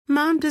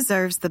Mom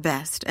deserves the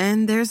best,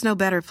 and there's no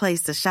better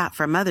place to shop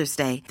for Mother's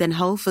Day than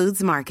Whole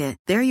Foods Market.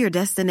 They're your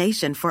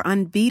destination for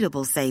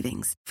unbeatable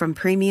savings, from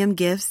premium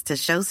gifts to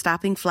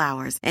show-stopping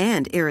flowers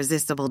and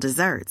irresistible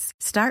desserts.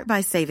 Start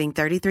by saving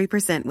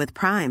 33% with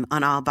Prime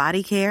on all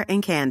body care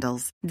and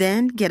candles.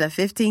 Then get a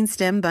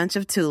 15-stem bunch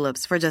of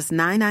tulips for just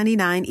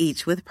 $9.99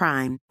 each with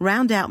Prime.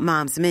 Round out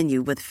Mom's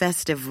menu with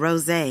festive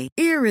rosé,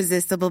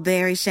 irresistible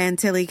berry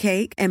chantilly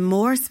cake, and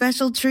more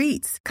special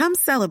treats. Come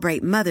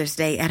celebrate Mother's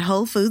Day at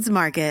Whole Foods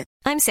Market.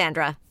 I'm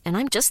Sandra, and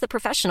I'm just the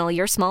professional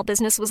your small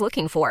business was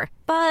looking for.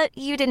 But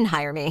you didn't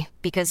hire me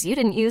because you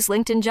didn't use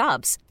LinkedIn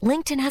Jobs.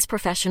 LinkedIn has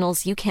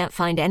professionals you can't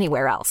find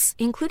anywhere else,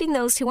 including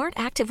those who aren't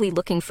actively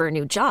looking for a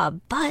new job,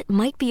 but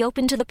might be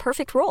open to the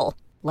perfect role,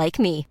 like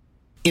me.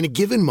 In a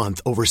given month,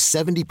 over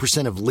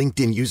 70% of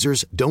LinkedIn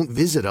users don't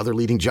visit other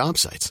leading job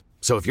sites.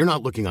 So if you're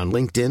not looking on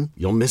LinkedIn,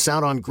 you'll miss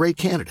out on great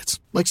candidates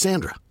like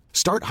Sandra.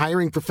 Start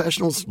hiring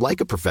professionals like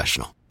a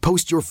professional.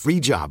 Post your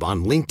free job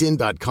on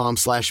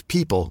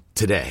linkedin.com/people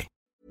today.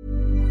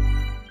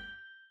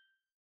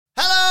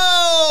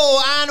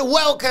 Hello and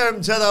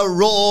welcome to the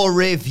Raw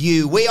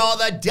Review. We are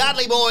the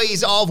Dudley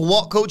Boys of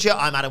What Culture.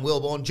 I'm Adam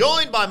Wilborn,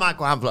 joined by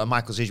Michael Hamflett and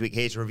Michael Sidgwick,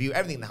 here to review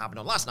everything that happened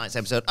on last night's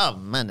episode of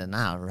Monday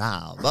Night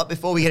Raw. But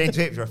before we get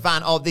into it, if you're a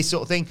fan of this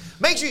sort of thing,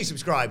 make sure you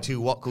subscribe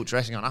to What Culture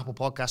Wrestling on Apple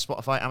Podcasts,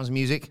 Spotify, Amazon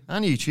Music,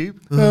 and YouTube,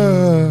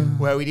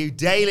 where we do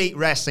daily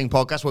wrestling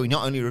podcasts where we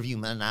not only review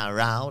Monday Night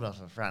Raw, but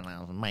also Friday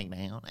Night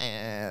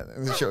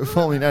Makedown, the show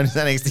formerly known as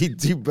NXT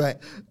 2.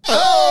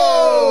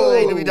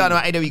 AEW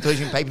Dynamite, AEW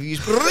Collision, pay-per-views,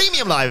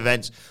 premium live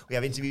events. We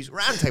have interviews,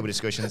 roundtable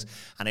discussions,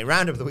 and a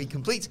round of the week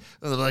complete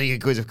with a bloody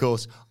good quiz, of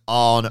course,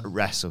 on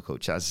Wrestle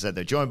Culture. As I said,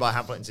 they're joined by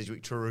Hamflett and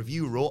Sidgwick to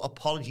review Raw.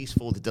 Apologies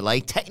for the delay,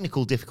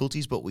 technical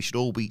difficulties, but we should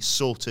all be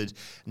sorted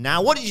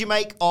now. What did you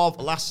make of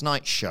last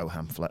night's show,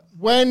 Hamflett?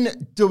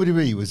 When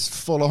WWE was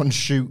full-on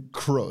shoot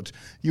crud,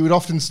 you would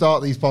often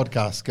start these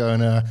podcasts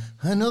going,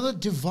 another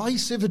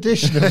divisive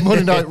edition of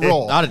Monday Night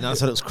Raw. I didn't know, I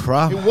said it was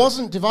crap. It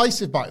wasn't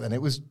divisive back then.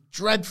 It was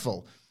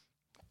dreadful.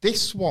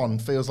 This one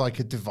feels like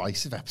a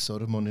divisive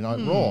episode of Monday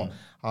Night Raw.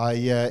 I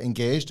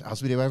engaged,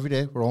 as we do every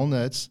day, we're all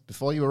nerds.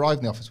 Before you arrived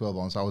in the office,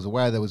 Wilborn, so I was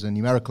aware there was a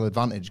numerical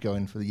advantage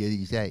going for the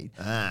Yiddies aid.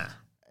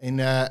 In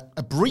a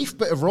brief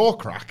bit of Raw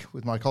crack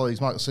with my colleagues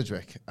Michael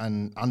Sidgwick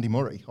and Andy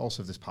Murray,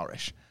 also of this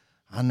parish,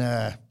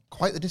 and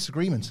quite the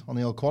disagreement on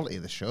the old quality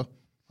of this show.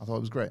 I thought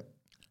it was great.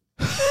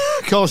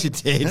 Of course you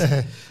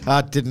did.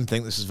 I didn't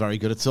think this was very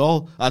good at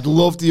all. I'd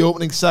loved the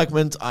opening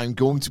segment. I'm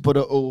going to put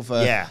it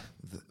over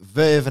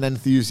verve and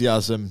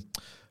enthusiasm,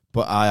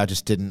 but I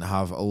just didn't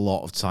have a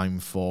lot of time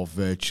for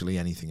virtually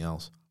anything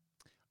else.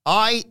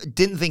 I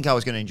didn't think I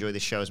was going to enjoy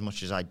this show as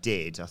much as I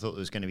did. I thought there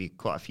was going to be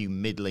quite a few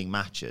middling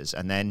matches,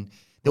 and then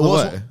there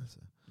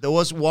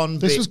was one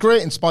This bit... was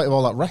great in spite of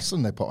all that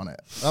wrestling they put on it.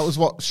 That was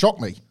what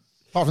shocked me,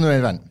 apart from the main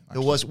event. Actually.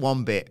 There was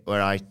one bit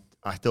where I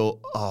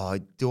thought,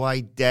 do I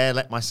dare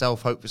let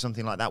myself hope for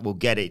something like that? We'll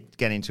get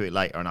into it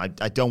later, and I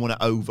don't want to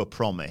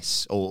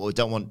overpromise or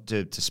don't want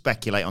to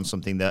speculate on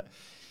something that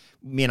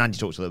me and Andy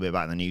talked a little bit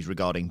about in the news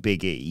regarding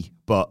Big E,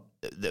 but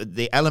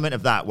the element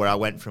of that where I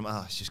went from,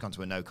 it's just gone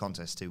to a no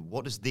contest to,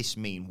 what does this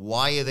mean?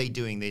 Why are they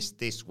doing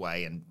this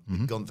way? And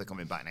Gunther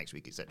coming back next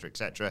week, et cetera, et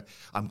cetera.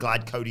 I'm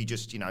glad Cody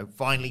just,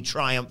 finally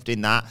triumphed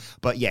in that.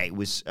 But yeah, it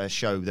was a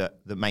show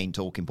that the main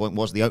talking point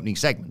was the opening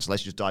segment. So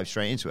let's just dive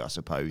straight into it, I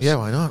suppose. Yeah,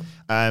 why not?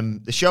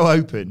 The show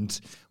opened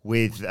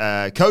with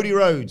Cody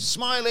Rhodes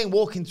smiling,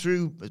 walking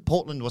through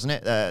Portland, wasn't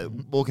it?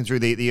 Walking through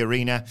the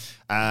arena.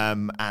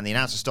 And the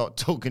announcer started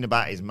talking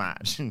about his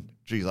match. And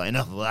Drew's like,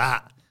 enough of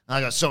that. I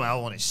got something I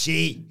want to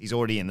see. He's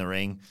already in the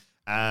ring.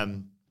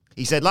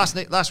 He said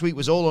last week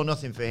was all or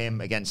nothing for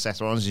him against Seth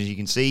Rollins. As you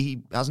can see,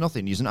 he has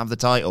nothing. He doesn't have the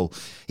title.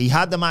 He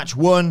had the match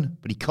won,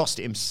 but he cost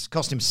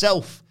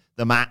himself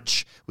the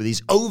match with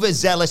his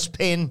overzealous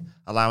pin,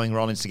 allowing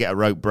Rollins to get a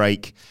rope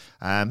break.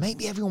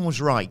 Maybe everyone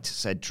was right,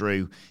 said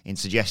Drew, in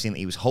suggesting that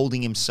he was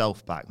holding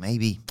himself back.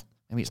 Maybe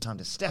it's time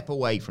to step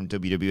away from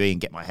WWE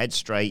and get my head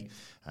straight.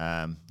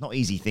 Not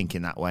easy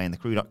thinking that way, and the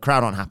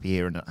crowd aren't happy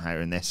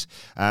hearing this.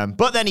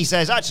 But then he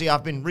says, actually,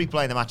 I've been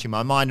replaying the match in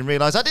my mind and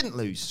realised I didn't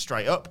lose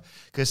straight up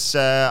because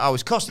I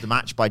was cost the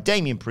match by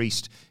Damian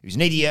Priest, who's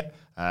an idiot.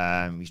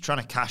 He's trying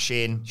to cash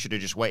in. Should have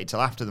just waited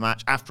till after the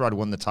match, after I'd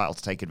won the title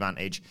to take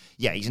advantage.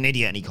 Yeah, he's an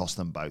idiot, and he cost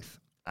them both.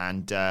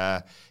 And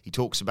he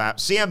talks about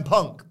CM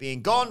Punk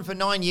being gone for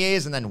 9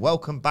 years and then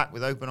welcome back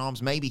with open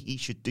arms. Maybe he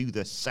should do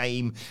the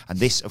same. And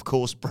this, of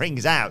course,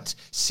 brings out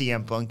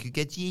CM Punk, who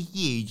gets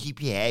huge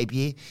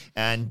baby.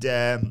 And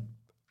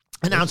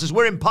announces,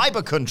 we're in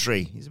Piper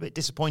country. He's a bit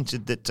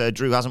disappointed that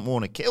Drew hasn't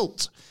worn a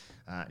kilt.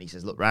 And he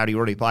says, look,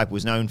 Roddy Piper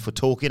was known for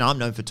talking. I'm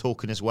known for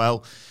talking as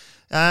well.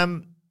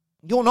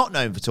 You're not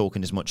known for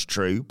talking as much,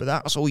 Drew, but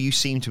that's all you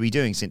seem to be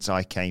doing since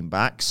I came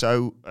back.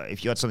 So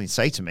if you had something to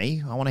say to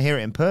me, I want to hear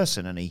it in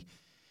person. And he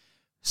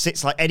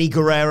sits like Eddie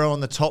Guerrero on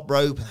the top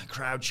rope, and the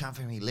crowd chant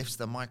for him. He lifts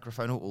the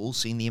microphone up. We've all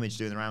seen the image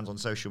doing the rounds on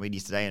social media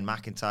today, and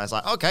McIntyre's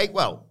like, okay,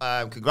 well,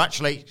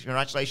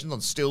 congratulations on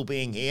still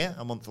being here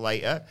a month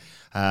later.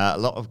 A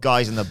lot of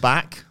guys in the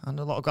back, and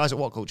a lot of guys at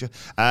What Culture,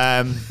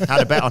 had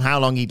a bet on how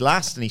long he'd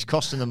last, and he's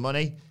costing them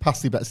money.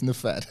 Pasty bets in the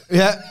Fed.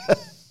 Yeah.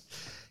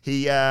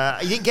 He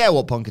didn't care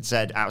what Punk had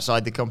said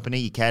outside the company.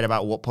 He cared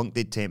about what Punk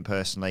did to him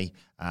personally.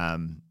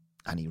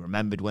 And he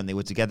remembered when they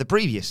were together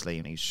previously,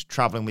 and he was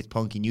traveling with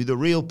Punk. He knew the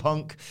real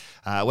Punk.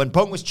 When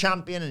Punk was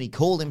champion, and he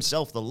called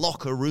himself the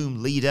locker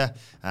room leader.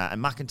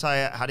 And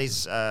McIntyre had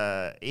his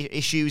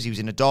issues. He was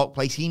in a dark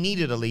place. He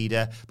needed a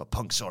leader, but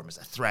Punk saw him as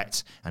a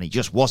threat, and he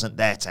just wasn't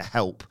there to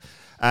help.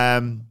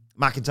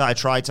 McIntyre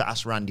tried to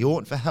ask Randy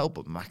Orton for help,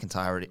 but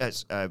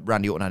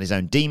Randy Orton had his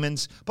own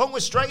demons. Punk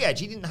was straight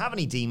edge. He didn't have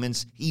any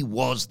demons. He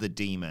was the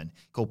demon.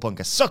 He called Punk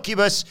a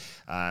succubus.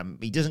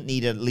 He doesn't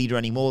need a leader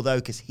anymore, though,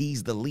 because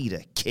he's the leader,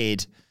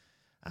 kid.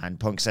 And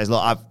Punk says,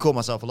 look, I've called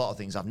myself a lot of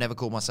things. I've never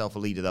called myself a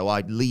leader, though.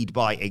 I lead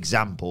by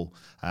example.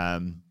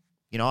 I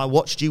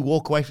watched you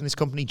walk away from this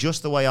company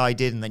just the way I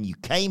did, and then you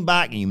came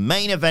back and you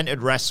main evented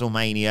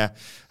WrestleMania.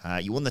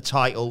 You won the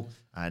title.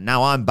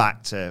 Now I'm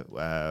back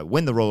to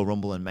win the Royal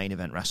Rumble and main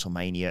event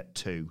WrestleMania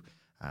 2.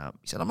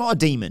 He said, I'm not a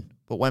demon,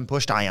 but when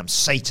pushed, I am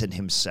Satan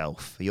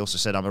himself. He also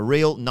said, I'm a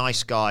real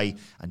nice guy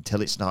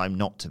until it's time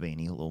not to be. And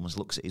he almost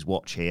looks at his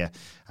watch here.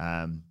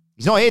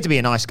 He's not here to be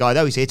a nice guy,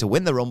 though. He's here to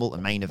win the Rumble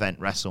and main event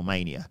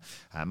WrestleMania.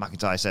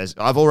 McIntyre says,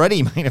 I've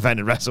already main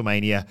evented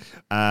WrestleMania.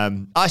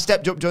 I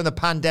stepped up during the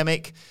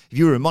pandemic. If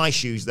you were in my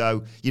shoes,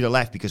 though, you'd have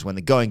left, because when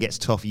the going gets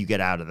tough, you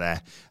get out of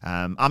there.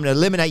 I'm going to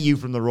eliminate you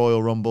from the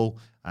Royal Rumble.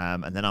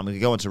 And then I'm going to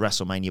go on to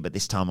WrestleMania, but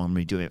this time I'm going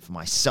to be doing it for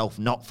myself,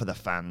 not for the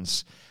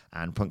fans.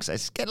 And Punk says,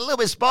 it's getting a little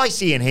bit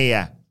spicy in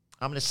here.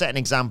 I'm going to set an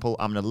example.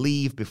 I'm going to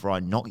leave before I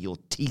knock your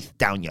teeth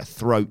down your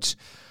throat.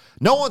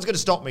 No one's going to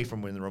stop me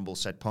from winning the Rumble,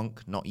 said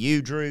Punk. Not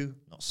you, Drew.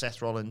 Not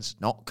Seth Rollins.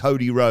 Not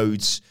Cody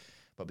Rhodes.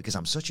 But because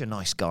I'm such a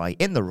nice guy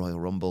in the Royal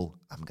Rumble,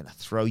 I'm going to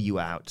throw you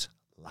out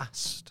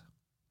last.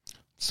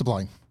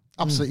 Sublime.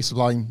 Absolutely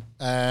sublime.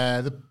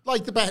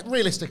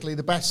 Realistically,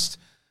 the best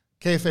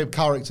kayfabe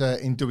character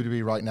in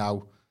WWE right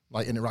now,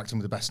 like interacting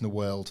with the best in the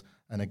world,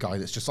 and a guy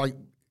that's just like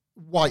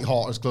white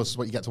hot, as close as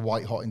what you get to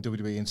white hot in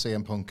WWE, and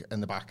CM Punk in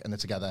the back, and they're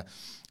together.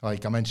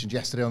 Like I mentioned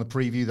yesterday on the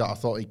preview that I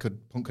thought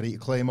Punk could eat a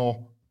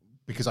Claymore,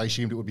 because I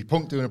assumed it would be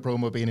Punk doing a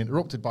promo being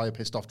interrupted by a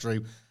pissed off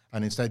Drew,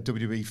 and instead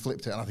WWE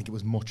flipped it, and I think it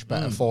was much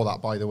better for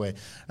that, by the way.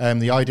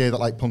 The idea that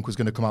like Punk was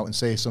going to come out and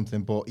say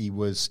something, but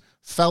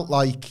felt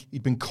like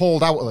he'd been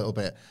called out a little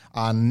bit,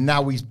 and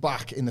now he's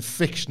back in the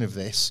fiction of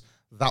this,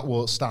 that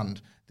won't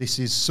stand. This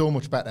is so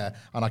much better,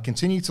 and I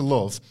continue to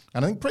love,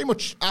 and I think pretty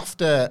much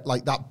after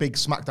like that big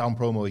SmackDown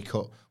promo he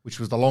cut, which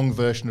was the long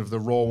version of the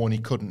Raw one he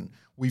couldn't,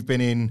 we've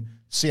been in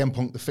CM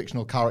Punk, the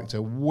fictional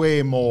character,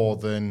 way more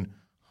than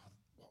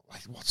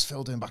what's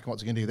Phil doing back and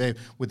what's he going to do?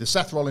 With the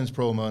Seth Rollins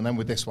promo and then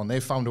with this one,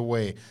 they've found a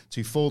way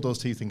to fold those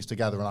two things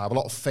together, and I have a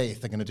lot of faith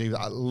they're going to do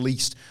that at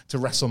least to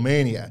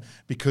WrestleMania,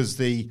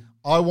 because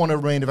I want a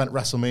main event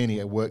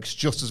WrestleMania works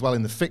just as well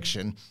in the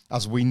fiction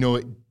as we know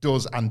it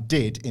does and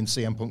did in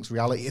CM Punk's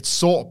reality. It's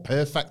sort of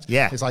perfect.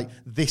 Yeah. It's like,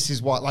 this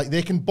is what, like,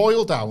 they can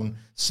boil down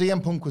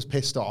CM Punk was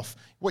pissed off.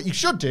 What you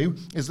should do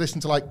is listen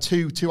to like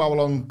two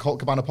hour-long Colt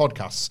Cabana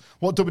podcasts.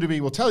 What WWE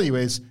will tell you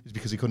is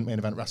because he couldn't main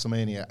event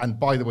WrestleMania. And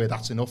by the way,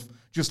 that's enough.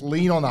 Just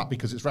lean on that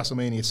because it's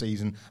WrestleMania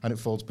season and it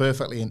folds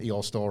perfectly into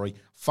your story.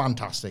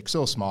 Fantastic.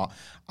 So smart.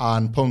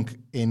 And Punk,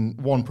 in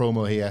one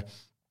promo here,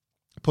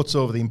 puts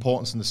over the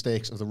importance and the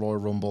stakes of the Royal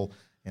Rumble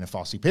in a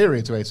far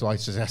superior way. So I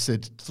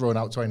suggested throwing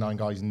out 29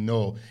 guys.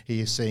 No,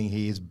 he is saying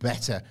he is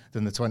better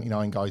than the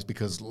 29 guys,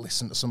 because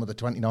listen to some of the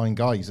 29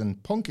 guys.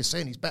 And Punk is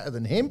saying he's better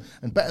than him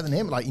and better than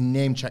him. Like, he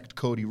name-checked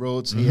Cody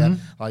Rhodes here.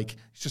 Like,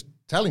 he's just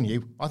telling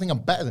you, I think I'm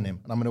better than him,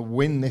 and I'm going to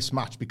win this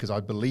match because I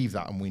believe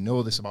that, and we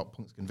know this about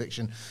Punk's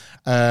conviction.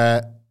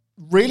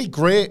 Really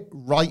great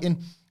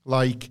writing.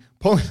 Like,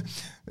 Punk,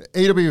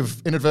 AEW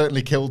have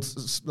inadvertently killed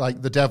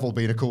like the devil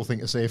being a cool thing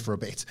to say for a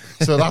bit.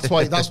 So that's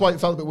why it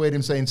felt a bit weird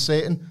him saying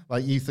Satan.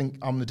 Like, you think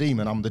I'm the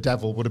demon, I'm the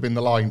devil would have been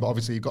the line, but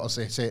obviously you've got to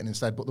say Satan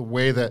instead. But the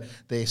way that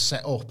they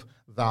set up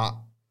that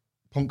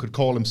Punk could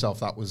call himself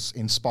that was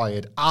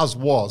inspired, as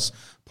was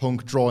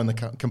Punk drawing the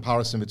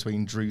comparison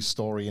between Drew's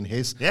story and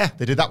his. Yeah.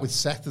 They did that with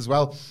Seth as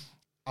well.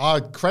 I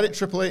credit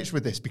Triple H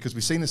with this because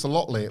we've seen this a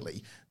lot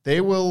lately.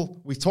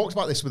 We talked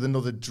about this with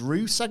another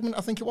Drew segment,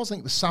 I think it was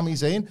Sami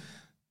Zayn.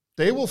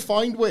 They will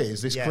find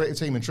ways, this creative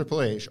team in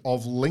Triple H,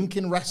 of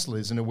linking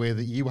wrestlers in a way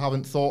that you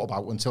haven't thought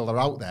about until they're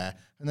out there.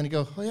 And then you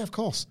go, oh yeah, of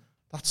course.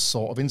 That's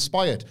sort of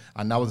inspired.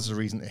 And now there's a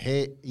reason to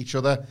hate each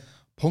other.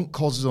 Punk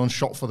calls his own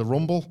shot for the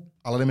Rumble.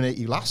 I'll eliminate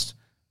you last.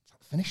 Is that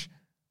the finish?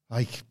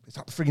 Like, is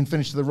that the frigging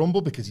finish to the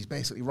Rumble? Because he's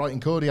basically writing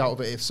Cody out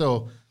of it. If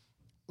so,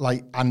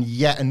 like, and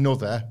yet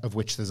another, of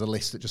which there's a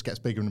list that just gets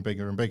bigger and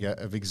bigger and bigger,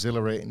 of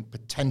exhilarating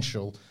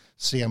potential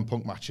CM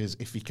Punk matches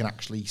if he can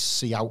actually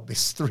see out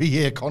this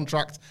 3-year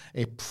contract,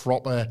 a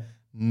proper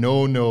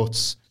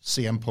no-notes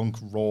CM Punk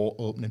Raw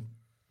opening.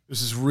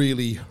 This is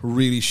really,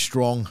 really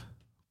strong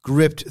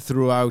gripped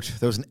throughout.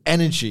 There was an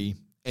energy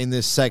in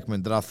this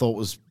segment that I thought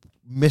was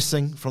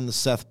missing from the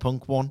Seth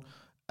Punk one.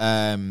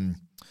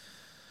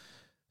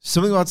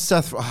 Something about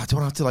Seth, I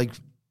don't have to like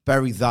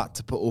bury that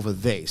to put over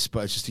this,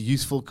 but it's just a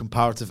useful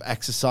comparative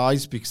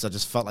exercise because I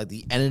just felt like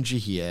the energy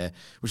here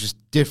was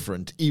just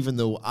different, even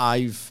though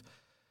I've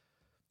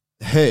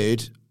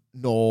heard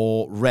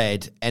nor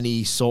read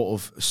any sort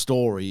of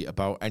story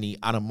about any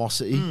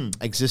animosity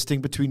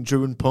existing between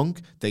Drew and Punk.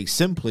 They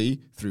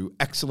simply, through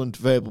excellent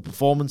verbal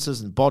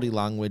performances and body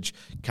language,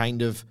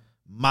 kind of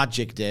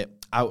magicked it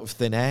out of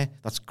thin air.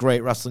 That's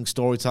great wrestling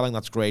storytelling.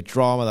 That's great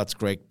drama. That's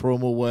great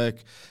promo work.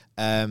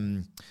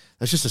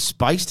 There's just a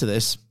spice to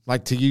this,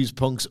 like to use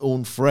Punk's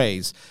own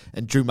phrase.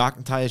 And Drew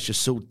McIntyre is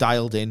just so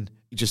dialed in.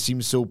 He just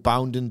seems so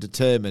bound and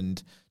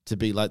determined to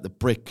be like the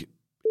brick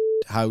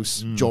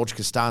house George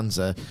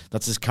Costanza.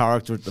 That's his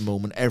character at the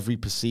moment. Every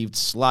perceived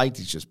slight,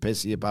 he's just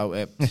pissy about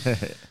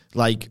it.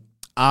 Like,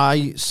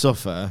 I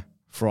suffer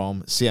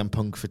from CM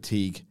Punk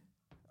fatigue.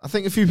 I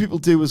think a few people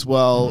do as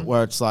well,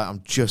 where it's like,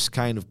 I'm just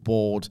kind of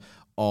bored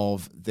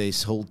of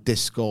this whole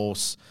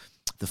discourse,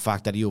 the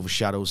fact that he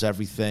overshadows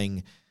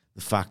everything,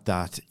 the fact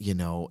that, you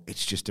know,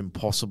 it's just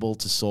impossible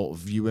to sort of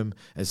view him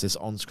as this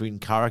on-screen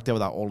character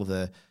without all of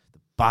the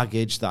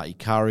baggage that he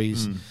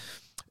carries.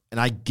 And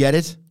I get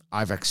it.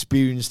 I've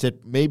experienced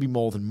it maybe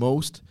more than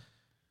most,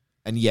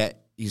 and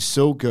yet he's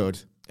so good.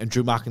 And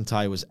Drew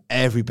McIntyre was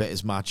every bit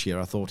his match here.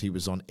 I thought he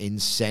was on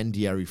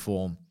incendiary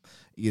form.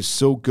 He is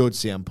so good,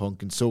 CM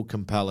Punk, and so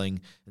compelling,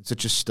 and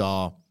such a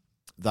star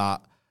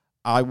that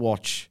I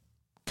watch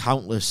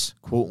countless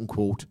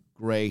quote-unquote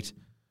great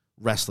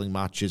wrestling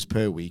matches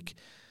per week.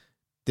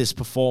 This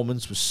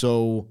performance was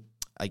so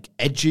like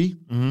edgy.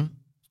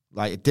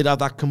 Like, it did have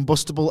that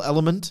combustible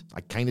element. I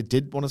kind of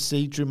did want to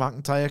see Drew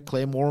McIntyre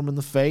claymore him in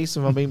the face,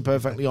 if I'm being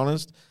perfectly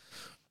honest.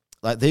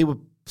 Like, they were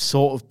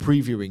sort of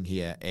previewing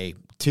here a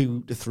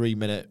 2 to 3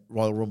 minute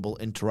Royal Rumble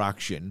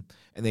interaction,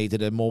 and they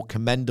did a more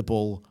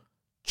commendable,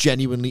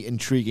 genuinely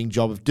intriguing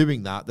job of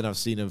doing that than I've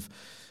seen of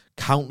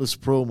countless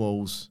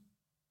promos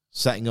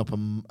setting up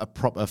a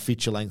proper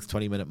feature-length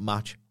 20-minute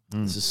match.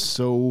 This is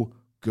so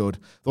good.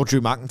 Though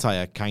Drew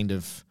McIntyre kind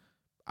of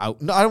I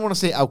don't want to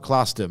say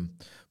outclassed him,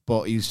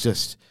 but he's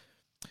just...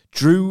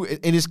 Drew,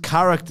 in his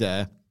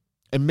character,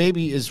 and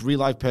maybe his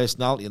real-life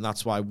personality, and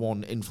that's why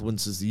one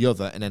influences the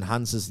other and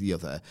enhances the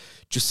other,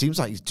 just seems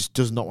like he just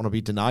does not want to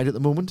be denied at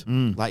the moment.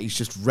 Like, he's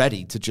just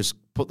ready to just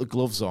put the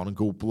gloves on and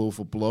go blow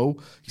for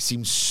blow. He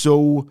seems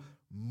so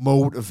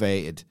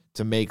motivated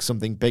to make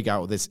something big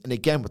out of this. And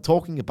again, we're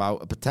talking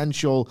about a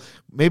potential,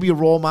 maybe a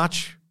Raw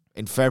match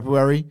in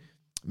February,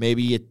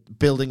 maybe it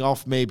building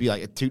off, maybe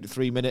like a 2 to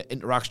 3 minute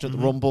interaction at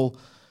the Rumble.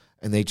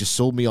 And they just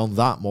sold me on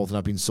that more than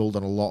I've been sold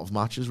on a lot of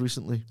matches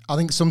recently. I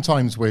think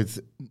sometimes with,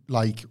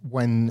 like,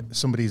 when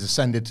somebody's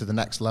ascended to the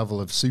next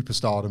level of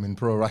superstardom in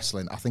pro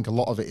wrestling, I think a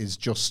lot of it is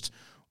just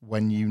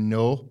when you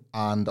know,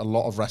 and a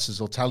lot of wrestlers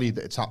will tell you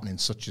that it's happening,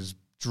 such as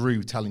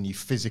Drew telling you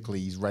physically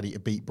he's ready to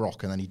beat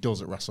Brock, and then he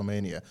does at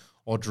WrestleMania,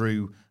 or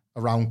Drew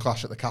around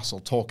Clash at the Castle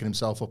talking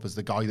himself up as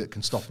the guy that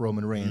can stop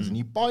Roman Reigns, and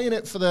you buying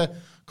it for the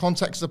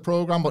context of the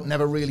program, but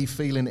never really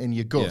feeling it in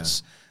your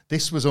guts. Yeah.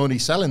 This was only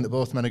selling that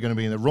both men are going to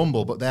be in the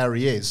Rumble, but there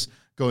he is,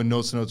 going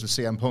nose to nose with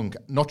CM Punk,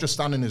 not just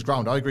standing his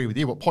ground. I agree with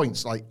you, but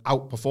points like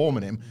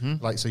outperforming him.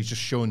 Like, so he's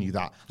just showing you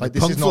that. Like,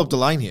 this Punk is not flipped the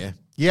line here.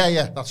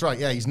 Yeah, that's right.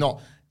 Yeah, he's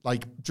not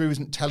like Drew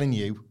isn't telling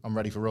you I'm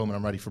ready for Roman,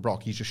 I'm ready for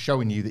Brock. He's just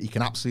showing you that he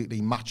can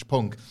absolutely match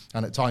Punk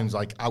and at times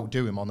like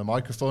outdo him on the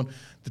microphone.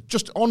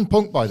 Just on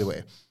Punk, by the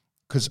way,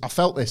 because I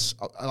felt this.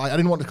 I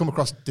didn't want to come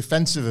across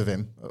defensive of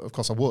him. Of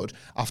course, I would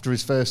after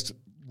his first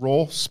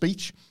Raw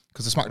speech,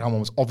 because the SmackDown one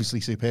was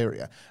obviously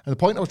superior. And the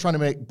point I was trying to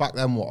make back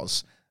then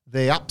was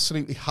they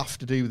absolutely have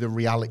to do the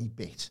reality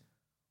bit.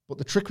 But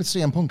the trick with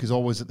CM Punk is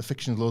always that the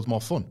fiction is loads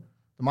more fun.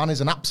 The man is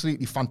an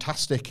absolutely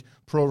fantastic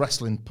pro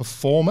wrestling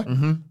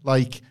performer.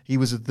 Like, he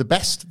was the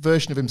best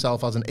version of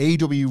himself as an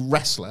AEW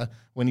wrestler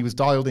when he was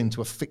dialed into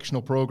a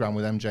fictional program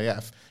with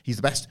MJF. He's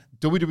the best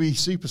WWE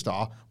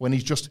superstar when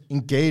he's just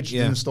engaged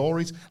in the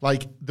stories.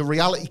 Like, the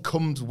reality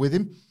comes with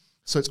him.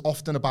 So it's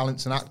often a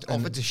balancing act.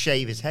 Offered to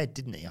shave his head,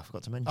 didn't he? I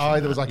forgot to mention.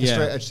 There was like a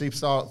straight edge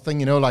superstar thing,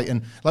 you know, like,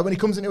 and like when he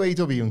comes into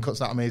AEW and cuts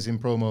that amazing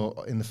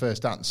promo in the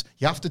first dance,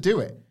 you have to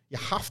do it. You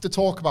have to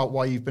talk about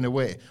why you've been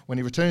away. When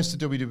he returns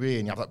to WWE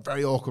and you have that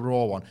very awkward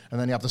Raw one, and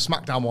then you have the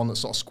SmackDown one that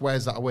sort of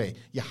squares that away,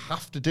 you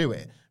have to do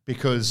it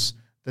because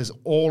there's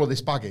all of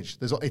this baggage.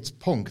 It's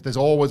Punk. There's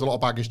always a lot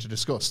of baggage to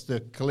discuss. The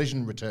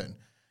Collision return.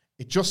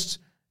 It just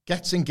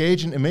gets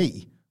engaging to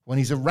me when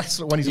he's a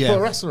wrestler, when he's a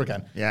pro wrestler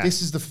again. Yeah.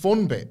 This is the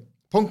fun bit.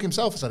 Punk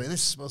himself said, this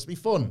is supposed to be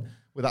fun,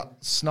 with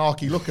that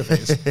snarky look of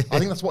his. I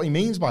think that's what he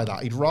means by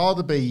that. He'd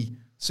rather be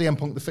CM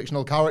Punk, the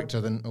fictional character,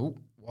 than,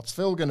 what's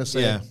Phil going to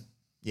say? Yeah.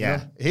 You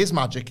know, his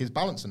magic is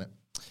balancing it.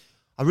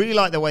 I really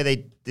like the way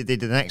they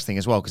did the next thing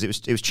as well, because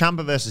it was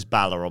Ciampa versus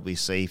Balor,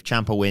 obviously. If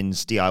Ciampa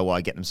wins,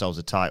 DIY get themselves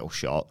a title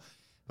shot.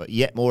 but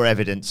yet more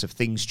evidence of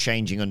things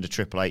changing under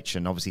Triple H,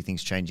 and obviously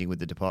things changing with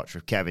the departure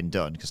of Kevin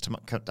Dunn, because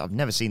I've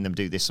never seen them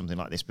do something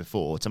like this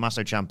before.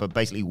 Tommaso Ciampa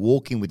basically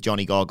walking with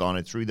Johnny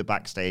Gargano through the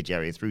backstage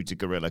area, through to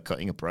Gorilla,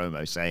 cutting a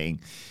promo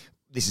saying,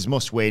 this is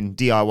must win.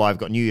 DIY, I've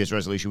got New Year's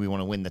resolution. We want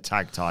to win the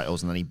tag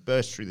titles. And then he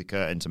burst through the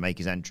curtain to make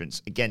his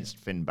entrance against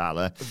Finn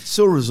Balor.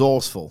 So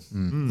resourceful.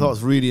 I thought it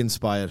was really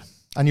inspired.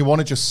 And you want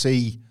to just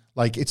see,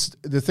 like, it's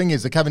the thing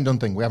is, the Kevin Dunn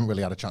thing, we haven't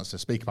really had a chance to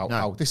speak about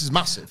how this is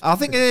massive. I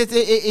think it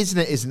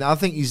isn't. I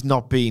think he's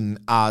not been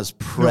as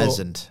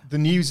present. No, the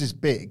news is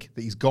big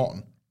that he's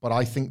gone, but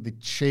I think the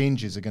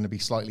changes are going to be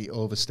slightly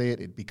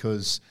overstated,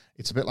 because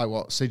it's a bit like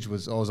what Sidge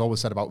was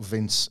always said about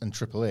Vince and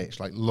Triple H.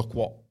 Like, look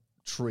what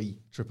tree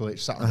Triple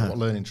H sat under, what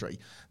learning tree.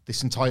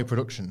 This entire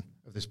production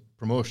of this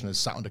promotion has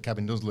sat under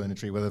Kevin Dunn's learning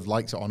tree, whether they've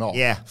liked it or not,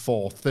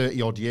 for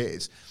 30 odd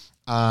years.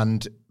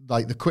 And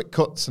like, the quick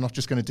cuts are not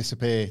just going to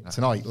disappear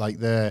tonight. Like,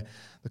 the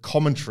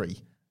commentary,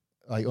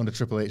 like, under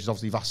Triple H is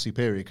obviously vast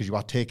superior, because you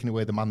are taking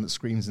away the man that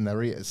screams in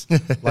their ears.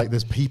 Like,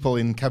 there's people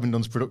in Kevin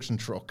Dunn's production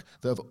truck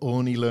that have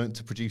only learned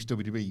to produce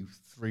WWE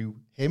through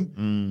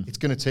him. It's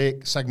going to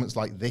take segments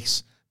like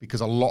this,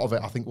 because a lot of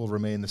it, I think, will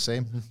remain the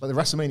same. Like, the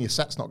WrestleMania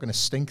set's not going to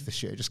stink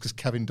this year just because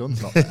Kevin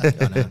Dunn's not there.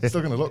 It's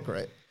still going to look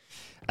great.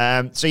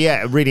 So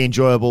yeah, a really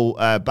enjoyable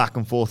back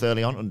and forth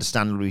early on,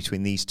 understandably,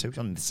 between these two. It's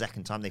only the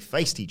second time they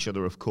faced each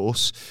other, of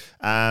course.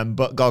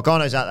 But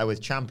Gargano's out there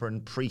with Ciampa,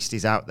 and Priest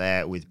is out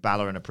there with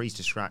Balor, and a Priest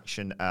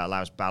distraction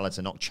allows Balor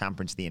to knock Ciampa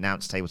into the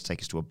announce table to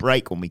take us to a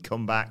break. When we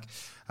come back,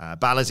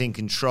 Balor's in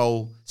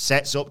control,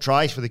 sets up,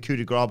 tries for the coup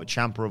de grace, but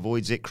Ciampa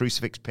avoids it.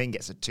 Crucifix pin,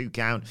 gets a 2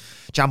 count.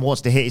 Ciampa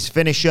wants to hit his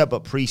finisher,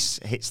 but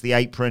Priest hits the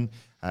apron.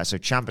 So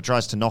Ciampa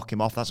tries to knock him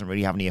off. Doesn't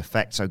really have any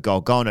effect. So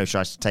Gargano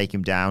tries to take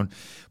him down.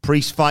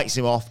 Priest fights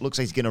him off. Looks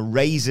like he's going to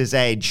razor's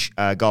edge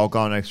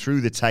Gargano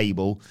through the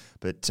table.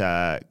 But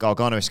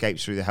Gargano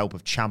escapes through the help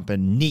of Ciampa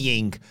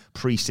kneeing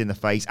Priest in the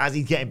face. As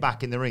he's getting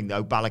back in the ring,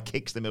 though, Balor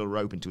kicks the middle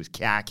rope into his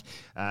cack.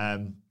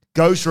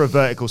 Goes for a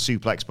vertical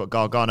suplex, but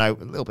Gargano,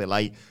 a little bit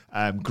late,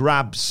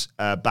 grabs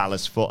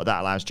Balor's foot.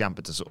 That allows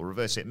Ciampa to sort of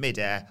reverse it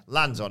midair,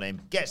 lands on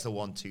him, gets the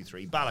 1, 2,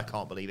 3. Balor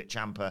can't believe it.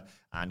 Ciampa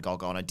and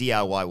Gargano,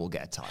 DIY will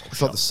get a title. I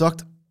thought this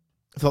sucked.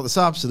 I thought this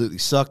absolutely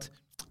sucked.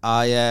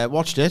 I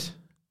watched it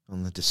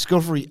on the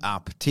Discovery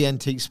app,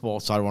 TNT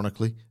Sports,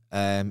 ironically,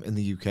 in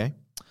the UK.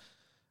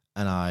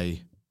 And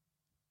I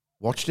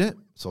watched it,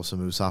 saw some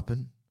moves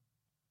happen.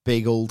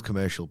 Big old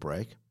commercial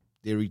break.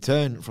 They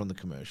return from the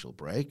commercial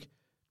break.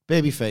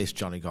 Babyface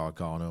Johnny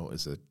Gargano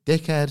is a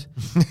dickhead,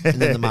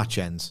 and then the match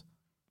ends.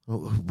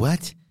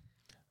 What?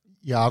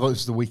 Yeah, I thought this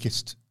was the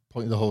weakest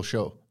point of the whole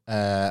show.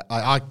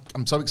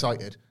 I'm so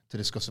excited to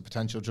discuss a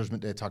potential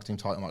Judgment Day tag team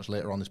title match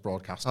later on this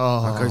broadcast.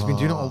 Oh, he's been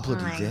doing it all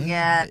bloody day.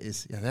 Yeah,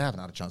 they haven't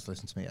had a chance to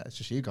listen to me yet. It's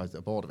just you guys that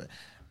are bored of it.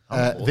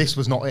 This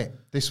was not it.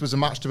 This was a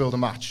match to build a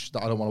match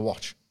that I don't want to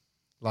watch.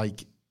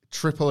 Like,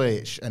 Triple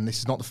H, and this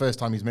is not the first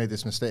time he's made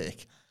this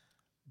mistake,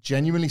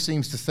 genuinely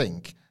seems to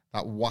think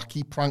that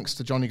wacky pranks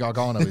to Johnny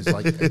Gargano is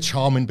like a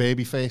charming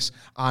babyface.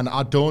 And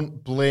I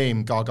don't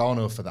blame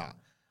Gargano for that.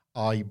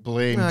 I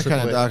blame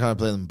Triple H. I can't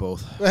blame them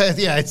both.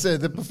 Yeah, it's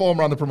the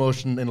performer and the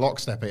promotion in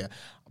lockstep here.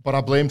 But I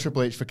blame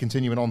Triple H for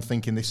continuing on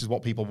thinking this is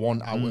what people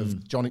want out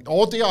of Johnny,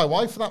 or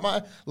DIY for that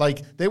matter.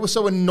 Like, they were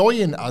so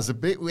annoying as a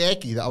bit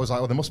wacky that I was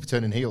like, oh, they must be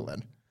turning heel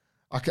then.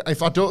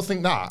 If I don't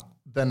think that,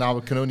 then I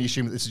can only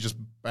assume that this is just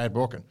bad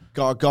broken.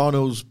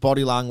 Gargano's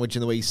body language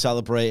and the way he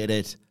celebrated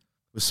it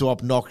was so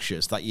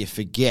obnoxious that you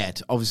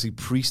forget. Obviously,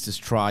 Priest has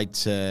tried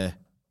to,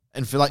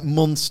 and for like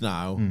months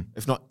now,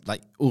 if not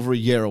like over a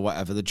year or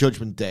whatever, the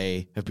Judgment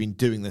Day have been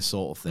doing this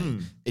sort of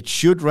thing. It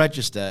should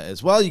register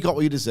as, well, you got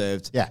what you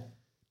deserved. Yeah.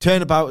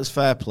 Turnabout is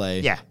fair play.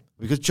 Yeah.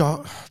 Because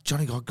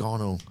Johnny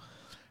Gargano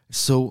is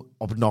so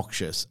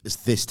obnoxious as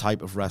this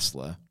type of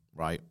wrestler,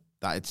 right?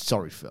 That it's,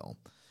 sorry, Phil.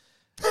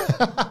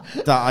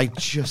 that I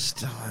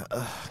just,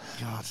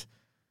 God.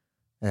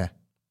 Yeah.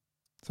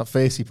 It's that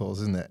face he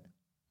pulls, isn't it?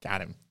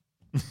 Got him.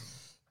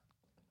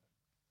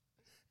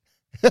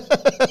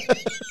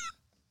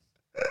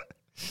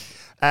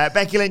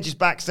 Becky Lynch is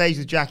backstage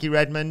with Jackie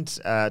Redmond.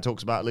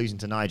 Talks about losing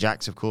to Nia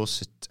Jax, of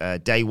course,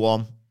 at day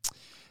one.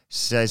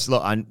 Says,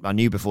 look, I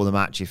knew before the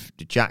match if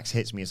Jax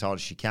hits me as hard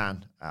as she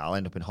can, I'll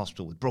end up in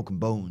hospital with broken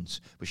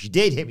bones. But she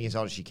did hit me as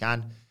hard as she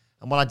can.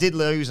 And when I did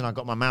lose and I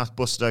got my mouth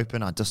busted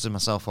open, I dusted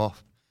myself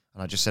off.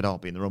 And I just said, I'll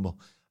be in the Rumble.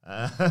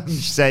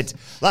 She said,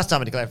 last time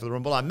I declared for the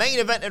Rumble, I main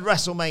evented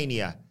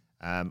WrestleMania.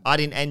 I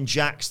didn't end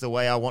Jax the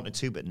way I wanted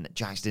to, but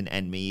Jax didn't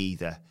end me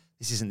either.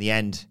 This isn't the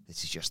end.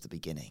 This is just the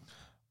beginning.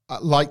 I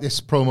like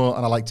this promo,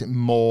 and I liked it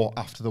more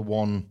after the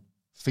one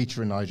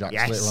featuring Nia Jax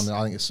later on.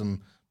 I think it's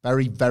some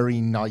very, very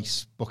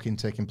nice booking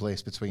taking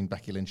place between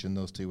Becky Lynch and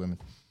those two women.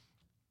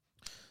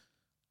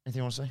 Anything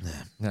you want to say?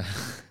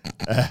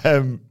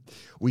 No.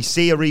 We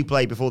see a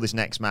replay before this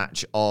next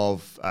match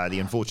of the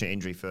unfortunate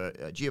injury for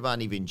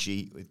Giovanni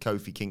Vinci with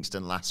Kofi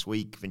Kingston last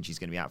week. Vinci's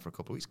going to be out for a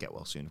couple of weeks. Get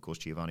well soon, of course,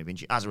 Giovanni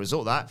Vinci. As a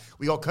result of that,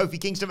 we got Kofi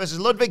Kingston versus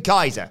Ludwig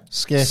Kaiser.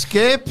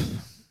 Skip.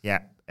 Yeah,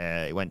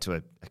 it went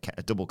to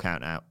a double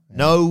count out. Yeah.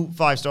 No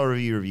 5-star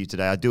review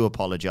today. I do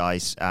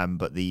apologise,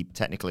 but the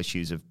technical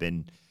issues have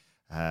been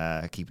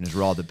keeping us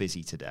rather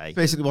busy today.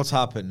 Basically, what's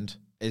happened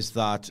is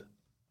that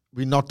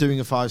we're not doing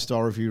a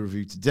 5-star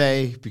review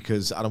today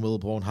because Adam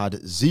Wilborn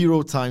had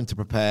zero time to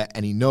prepare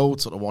any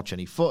notes or to watch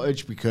any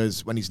footage,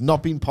 because when he's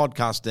not been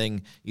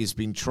podcasting, he's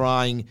been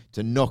trying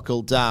to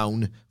knuckle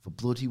down for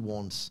bloody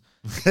once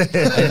and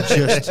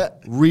just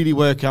really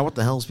work out what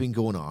the hell's been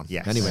going on.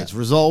 Yes. Anyway, it's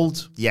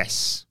resolved.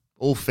 Yes.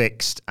 All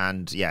fixed,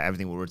 and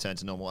everything will return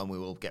to normal, and we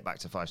will get back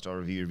to 5-star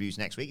reviews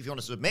next week. If you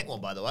want to submit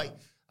one, by the way,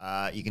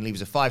 you can leave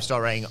us a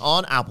 5-star rating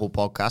on Apple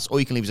Podcasts, or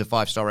you can leave us a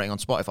 5-star rating on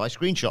Spotify.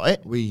 Screenshot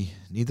it. We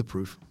need the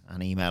proof.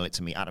 And email it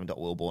to me,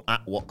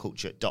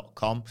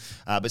 adam.wilborn@whatculture.com.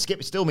 But skip,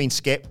 it still means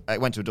skip. It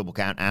went to a double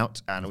count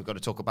out, and we've got to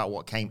talk about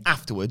what came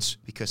afterwards,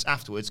 because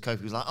afterwards,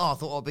 Kofi was like, I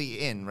thought I'll beat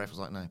it in. Ref was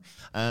like, no.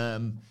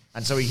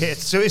 And so he hit a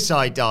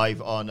suicide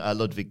dive on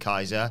Ludwig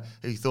Kaiser,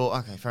 who thought,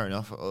 okay, fair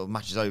enough,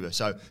 match is over.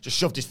 So just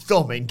shoved his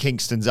thumb in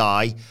Kingston's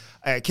eye.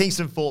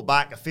 Kingston fought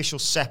back.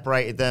 Officials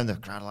separated them. The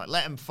crowd were like,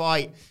 let him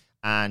fight.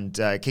 And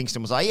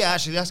Kingston was like, yeah,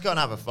 actually, let's go and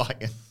have a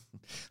fight.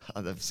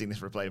 I've seen this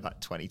replayed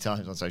about 20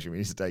 times on social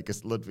media today,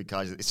 because Ludwig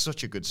Kaiser is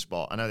such a good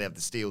spot. I know they have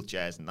the steel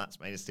chairs, and that's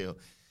made of steel.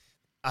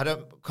 I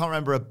can't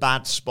remember a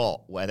bad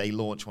spot where they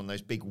launched one of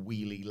those big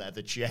wheelie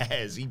leather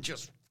chairs. He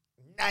just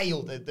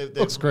nailed it.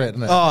 Looks great,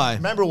 doesn't it? Oh,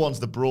 remember one's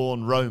the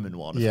Braun Roman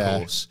one, of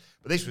course.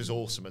 But this was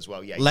awesome as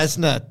well. Yeah,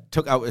 Lesnar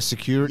took out a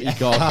security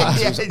guard.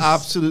 He was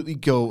absolutely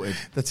goated.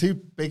 They're too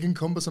big and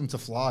cumbersome to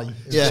fly.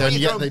 Yeah, and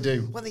yet they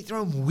do. When they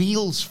throw them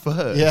wheels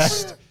first.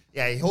 Yeah.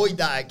 Yeah, he hoiked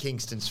that at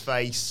Kingston's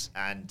face,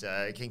 and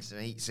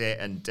Kingston eats it,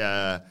 and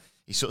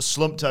he sort of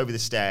slumped over the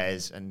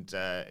stairs, and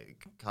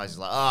Kaiser's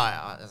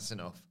like, that's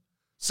enough.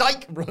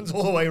 Psych! Runs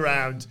all the way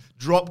around,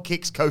 drop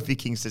kicks Kofi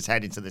Kingston's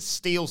head into the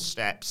steel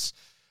steps.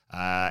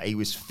 He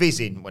was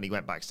fizzing when he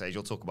went backstage.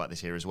 I'll talk about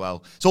this here as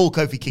well. It's all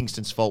Kofi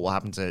Kingston's fault, what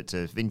happened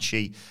to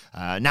Vinci.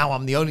 Now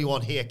I'm the only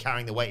one here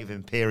carrying the weight of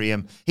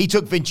Imperium. He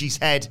took Vinci's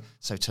head,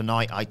 so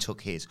tonight I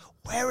took his.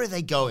 Where are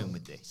they going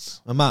with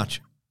this? A match.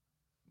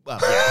 Well,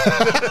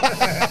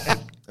 yeah.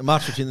 A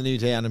match between the New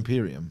Day and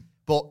Imperium.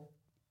 But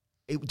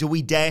do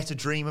we dare to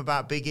dream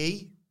about Big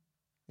E?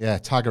 Yeah,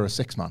 tag her a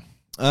 6-man.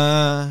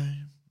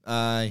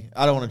 I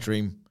don't want to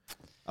dream.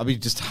 I'll be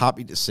just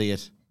happy to see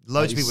it.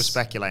 Loads of people were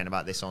speculating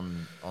about this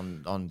on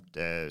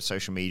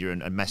social media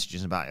and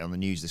messages about it on the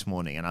news this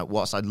morning. And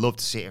I'd love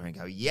to sit here and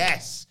go,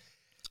 yes.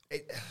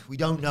 We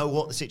don't know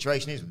what the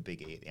situation is with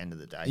Big E at the end of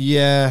the day.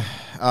 Yeah,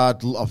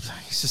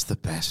 he's just the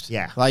best.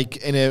 Yeah. Like,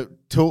 in a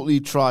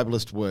totally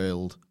tribalist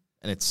world,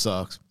 and it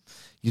sucks,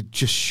 you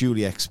just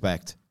surely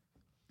expect,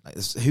 like,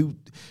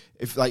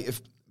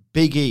 if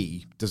Big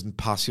E doesn't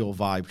pass your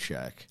vibe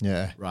check,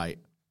 right,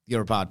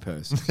 you're a bad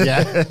person.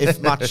 Yeah.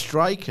 If Matt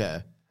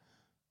Striker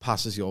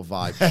passes your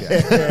vibe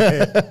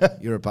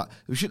check, you're a bad.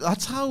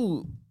 That's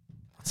how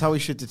we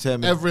should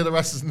determine. Every of the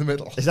rest is in the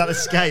middle. Is that a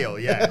scale?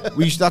 Yeah.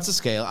 That's a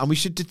scale, and we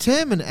should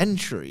determine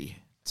entry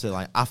to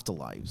like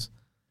afterlives.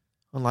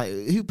 And like,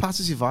 who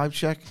passes your vibe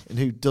check and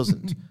who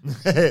doesn't?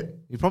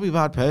 You're probably a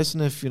bad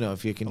person if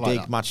you can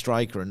dig Matt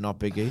Striker and not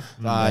Big E.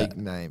 Like,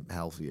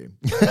 hell for you.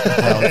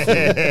 Hell for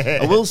you.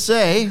 I will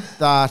say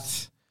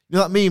that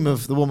that meme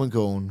of the woman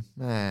going,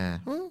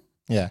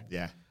 Yeah.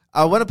 Yeah.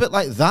 I went a bit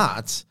like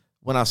that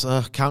when I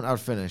saw count out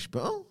finish,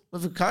 but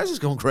Ludwig Kaiser's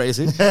going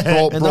crazy.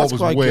 Brawl was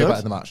way better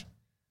than the match.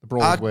 The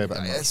Brawl was way better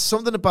than the match. It's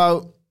something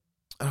about,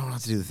 I don't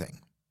have to do the thing.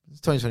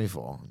 It's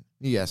 2024.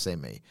 Yeah, say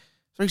me.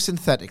 It's very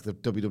synthetic, the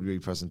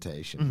WWE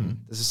presentation. Mm-hmm.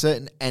 There's a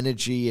certain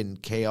energy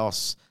and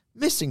chaos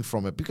missing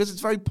from it because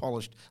it's very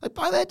polished. Like,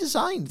 by their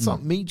design. It's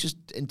not me just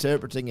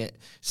interpreting it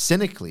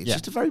cynically. It's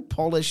just a very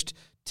polished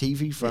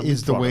TV-friendly It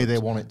is the way they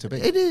want it to be.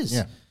 It is.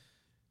 Yeah.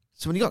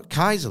 So when you got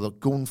Kaiser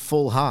going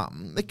full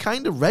ham, it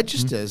kind of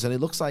registers and it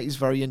looks like he's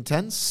very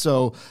intense.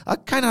 So I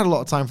kind of had a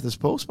lot of time for this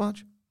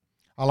post-match.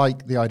 I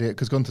like the idea,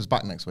 because Gunther's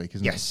back next week,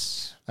 isn't he?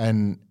 Yes.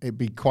 And it'd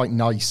be quite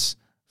nice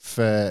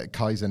for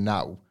Kaiser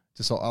now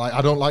to sort of,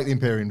 I don't like the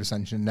Imperium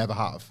dissension, never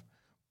have,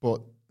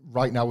 but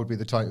right now would be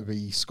the time to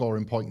be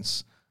scoring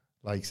points.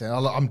 Like saying,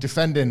 I'm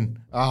defending,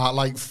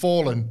 like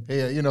fallen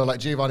here,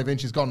 like Giovanni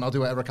Vinci's gone, I'll do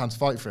whatever I can to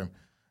fight for him.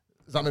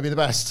 Is that maybe the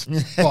best?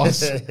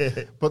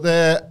 But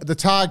the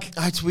tag...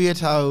 It's weird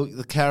how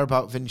they care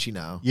about Vinci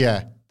now.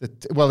 Yeah.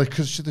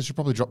 Because they should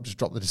probably drop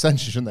the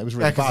dissension, shouldn't they? It was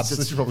really bad, so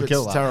they should probably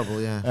kill that. It's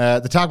terrible, yeah.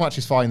 The tag match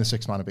is fine, the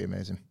 6-man would be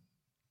amazing.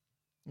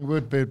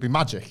 It'd be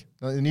magic.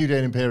 The New Day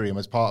and Imperium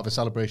as part of a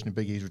celebration of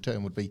Big E's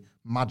return would be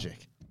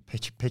magic.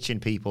 Pitching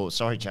people,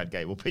 sorry Chad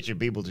Gable, pitching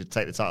people to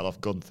take the title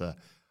off Gunther,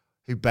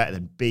 who better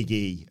than Big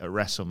E at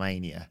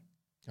WrestleMania?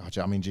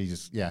 I mean,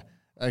 Jesus, yeah.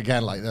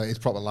 Again, like, it's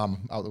proper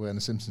lamb out the way on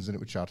The Simpsons, isn't it,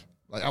 with Chad?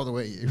 Like, out the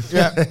way you.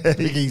 Yeah.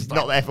 Big E's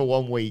not there for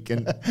 1 week,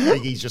 and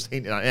Big E's just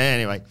hinting at it.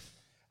 Anyway.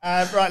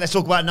 Right, let's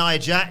talk about Nia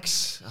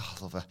Jax. Oh,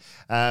 I love her.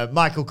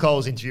 Michael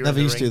Cole's interview. Never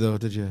used to, though,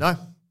 did you? No,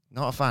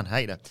 not a fan.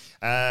 Hate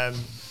her.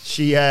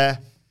 She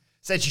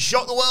said she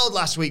shocked the world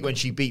last week when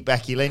she beat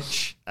Becky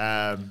Lynch.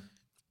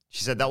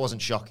 She said that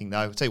wasn't shocking, though.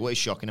 I'll tell you what is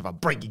shocking, if I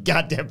break your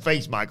goddamn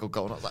face, Michael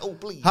Cole. And I was like, oh,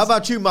 please. How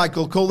about you,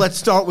 Michael Cole? Let's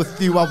start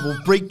with you. I will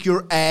break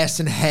your ass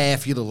in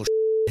half, you little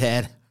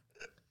head.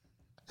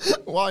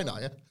 Why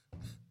not, yeah?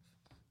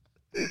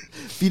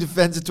 If he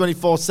defends it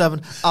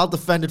 24/7, I'll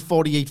defend it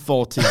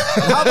 48-14.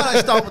 How about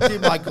I start with you,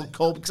 Michael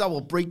Cole? Because I will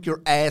break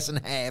your ass in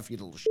half, you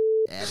little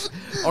head.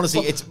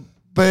 Honestly, it's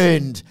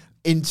burned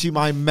into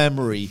my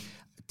memory.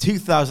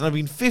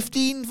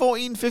 15,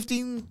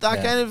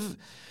 that kind of...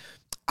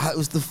 It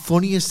was the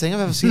funniest thing I've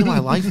ever seen in my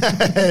life. I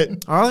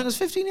think it was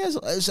 15 years.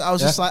 I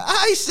was just like,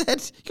 I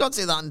said, you can't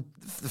say that on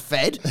the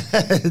Fed.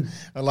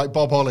 And like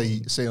Bob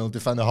Holly saying he'll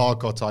defend the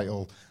hardcore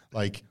title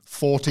like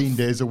 14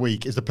 days a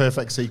week is the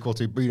perfect sequel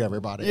to Beat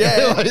Everybody.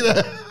 Yeah. Like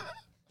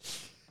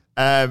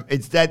that.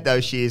 Instead,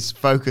 though, she is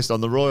focused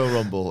on the Royal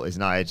Rumble, is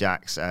Nia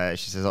Jax.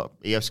 She says,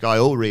 Io Sky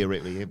or Rhea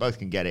Ripley, you both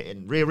can get it.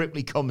 And Rhea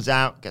Ripley comes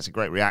out, gets a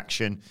great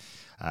reaction.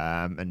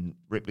 And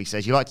Ripley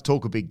says, you like to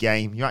talk a big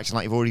game. You're acting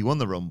like you've already won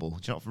the Rumble. Do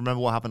you not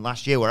remember what happened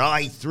last year where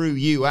I threw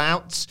you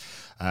out?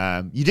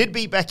 You did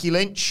beat Becky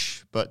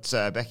Lynch, but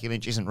Becky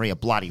Lynch isn't Rhea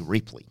bloody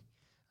Ripley.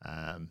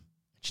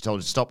 She told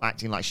her to stop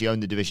acting like she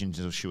owned the division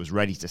until she was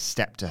ready to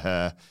step to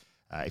her.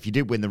 If you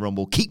did win the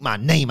Rumble, keep my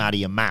name out of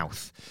your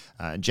mouth.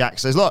 And Jack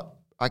says, look,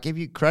 I give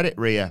you credit,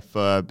 Rhea,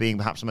 for being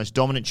perhaps the most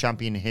dominant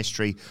champion in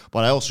history,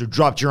 but I also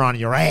dropped you on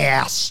your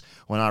ass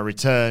when I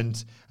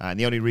returned. And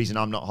the only reason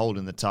I'm not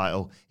holding the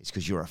title is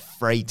because you're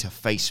afraid to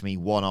face me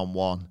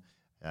one-on-one.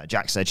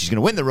 Jack said she's going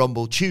to win the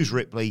Rumble, choose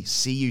Ripley,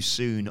 see you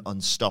soon,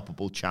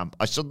 unstoppable champ.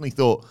 I suddenly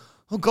thought,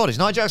 oh, God, is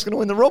Nia Jax going to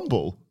win the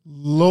Rumble?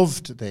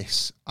 Loved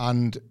this.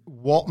 And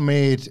what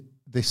made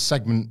this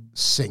segment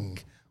sing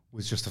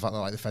was just the fact that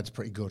like the Fed's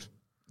pretty good.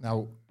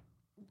 Now,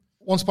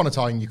 once upon a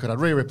time, you could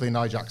have Rhea Ripley and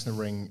Nia Jax in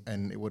the ring,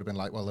 and it would have been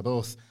like, well, they're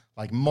both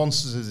like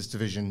monsters of this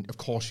division. Of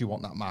course you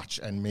want that match,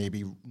 and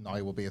maybe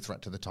Nia will be a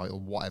threat to the title,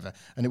 whatever.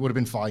 And it would have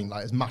been fine,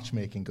 like as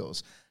matchmaking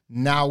goes.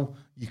 Now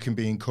you can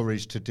be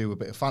encouraged to do a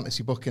bit of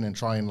fantasy booking and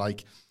try and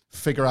like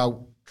figure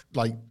out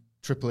like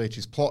Triple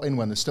H's plotting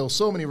when there's still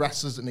so many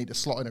wrestlers that need to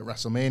slot in at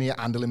WrestleMania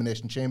and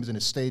Elimination Chambers in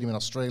a stadium in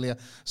Australia.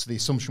 So the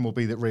assumption will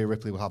be that Rhea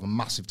Ripley will have a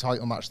massive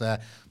title match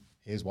there.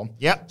 Here's one.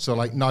 Yep. So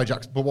like Nia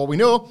Jax, but what we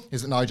know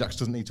is that Nia Jax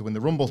doesn't need to win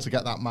the Rumble to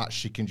get that match.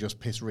 She can just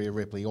piss Rhea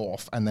Ripley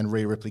off, and then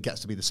Rhea Ripley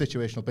gets to be the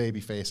situational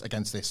babyface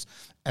against this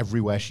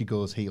everywhere she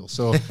goes heel.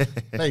 So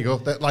there you go.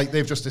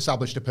 They've just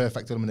established a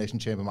perfect Elimination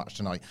Chamber match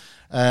tonight.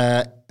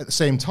 At the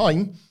same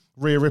time,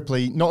 Rhea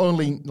Ripley not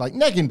only like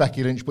negging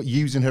Becky Lynch, but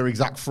using her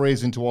exact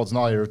phrasing towards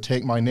Nia of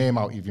 "take my name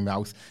out of your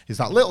mouth" is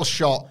that little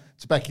shot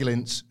to Becky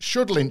Lynch.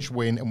 Should Lynch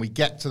win, and we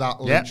get to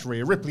that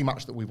Lynch-Rhea Ripley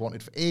match that we've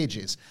wanted for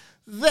ages.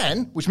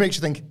 Then, which makes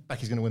you think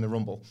Becky's going to win the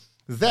Rumble.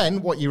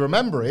 Then what you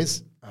remember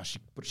is,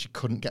 but she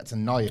couldn't get to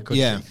Nia, could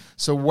she?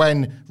 So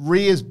when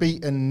Rhea's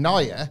beaten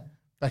Nia,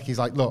 Becky's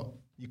like, look,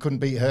 you couldn't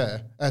beat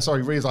her.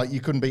 Rhea's like,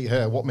 you couldn't beat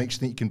her. What makes you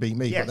think you can beat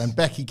me? Yes. But then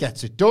Becky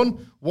gets it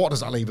done. What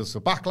does that leave us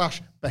for Backlash?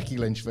 Becky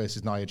Lynch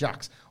versus Nia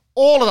Jax.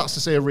 All of that's to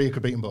say Rhea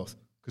could beat them both.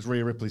 Because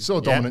Rhea Ripley's so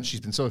dominant,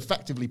 she's been so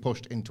effectively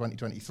pushed in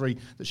 2023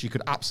 that she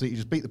could absolutely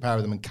just beat the pair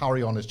of them and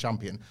carry on as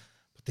champion.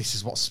 But this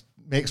is what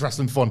makes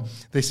wrestling fun.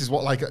 This is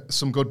what like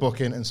some good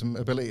booking and some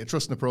ability to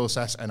trust in the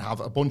process and have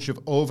a bunch of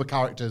over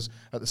characters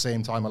at the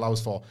same time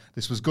allows for.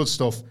 This was good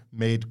stuff,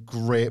 made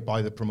great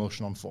by the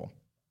promotion on form.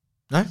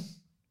 No?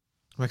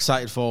 I'm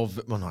excited for...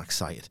 Well, not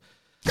excited.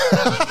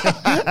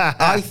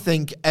 I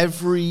think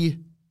every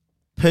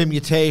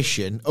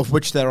permutation, of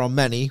which there are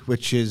many,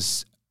 which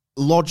is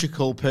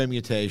logical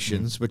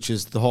permutations, which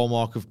is the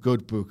hallmark of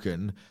good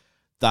booking,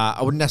 that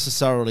I wouldn't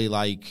necessarily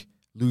like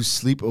lose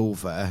sleep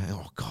over.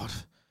 Oh, God.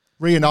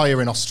 Rhea and Nia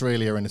in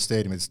Australia in the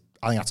stadium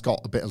I think that's got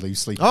a bit of loose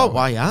sleep. Oh,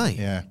 why I?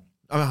 Yeah.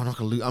 I mean, I'm not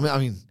going to lose. I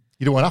mean,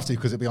 you don't want to have to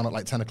because it'd be on at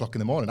like 10 o'clock in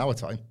the morning, our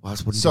time. Well, I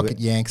just wouldn't Suck do it,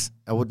 Yanks.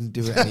 I wouldn't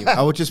do it anyway.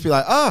 I would just be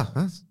like,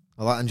 I'll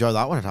enjoy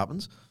that when it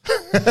happens.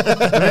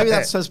 But maybe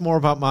that says more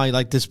about my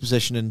like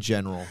disposition in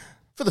general.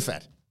 For the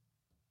Fed.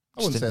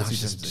 I wouldn't say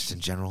it's just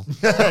in general.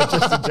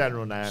 Just in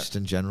general now. Just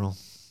in general.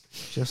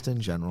 Just in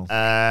general.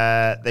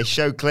 They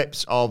show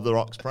clips of The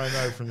Rock's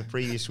promo from the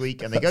previous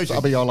week, and they go to...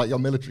 That'll be your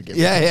military game.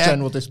 Yeah.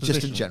 General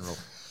disposition. Just in general.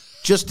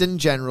 Just in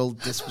general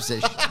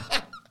disposition.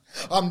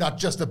 I'm not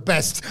just the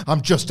best. I'm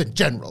just in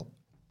general.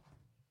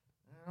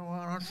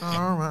 It's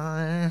all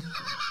right.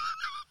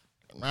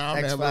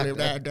 I'll never live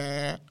that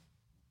day.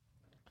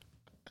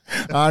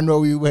 I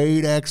know you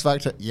hate X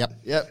Factor.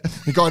 Yep.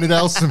 You got anything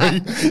else for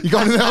me? You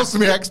got anything else for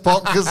me,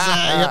 X-Pac?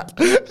 Yep.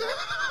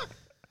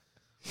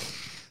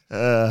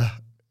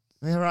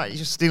 Yeah, right, you're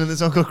just stealing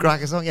this Uncle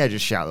Cracker song? Yeah,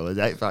 just shout the word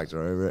X Factor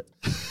over it.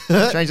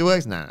 Change the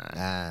words?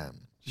 Nah.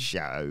 Just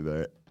shout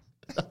over it.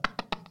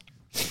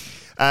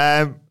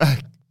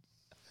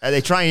 They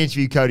try and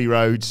interview Cody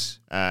Rhodes,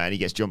 and he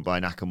gets jumped by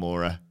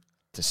Nakamura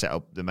to set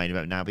up the main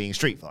event now being a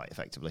street fight,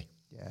 effectively.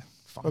 Yeah.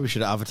 Probably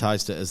should have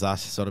advertised it as that,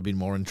 sort of been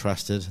more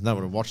interested. And then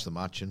would have watched the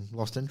match and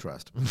lost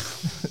interest.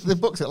 They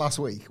booked it last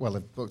week. Well,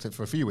 they've booked it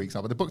for a few weeks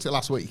now, but they booked it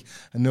last week,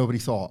 and nobody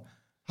thought,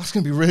 that's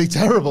going to be really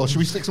terrible. Should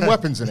we stick some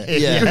weapons in it?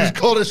 Yeah. You could just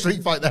call it a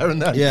street fight there and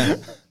then. Yeah.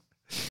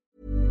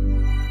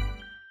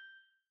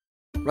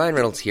 Ryan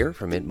Reynolds here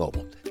from Mint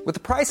Mobile. With the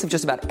price of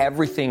just about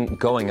everything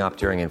going up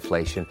during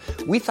inflation,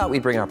 we thought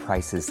we'd bring our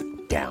prices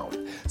down.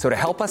 So to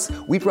help us,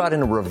 we brought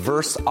in a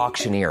reverse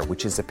auctioneer,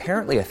 which is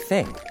apparently a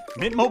thing.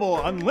 Mint Mobile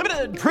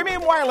Unlimited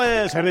Premium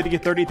Wireless. How to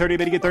get 30, 30,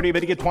 bit to get 30, bit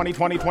to get 20,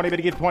 20, 20, bit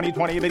to get 20,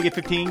 20, bit to get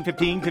 15,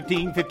 15,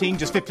 15, 15,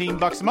 just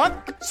 $15 a month?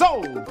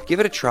 Sold!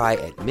 Give it a try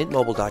at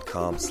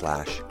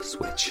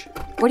mintmobile.com/switch.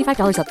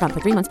 $45 up front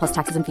for 3 months plus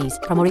taxes and fees.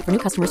 Promo rate for new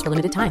customers for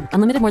limited time.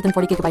 Unlimited more than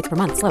 40 gigabytes per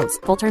month. Slows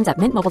full terms at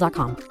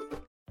mintmobile.com.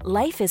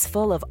 Life is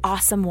full of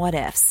awesome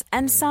what-ifs,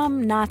 and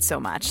some not so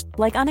much,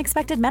 like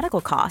unexpected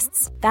medical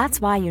costs. That's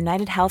why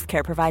United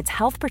Healthcare provides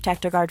Health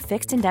Protector Guard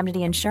fixed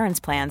indemnity insurance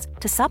plans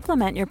to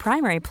supplement your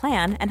primary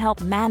plan and help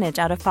manage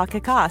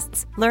out-of-pocket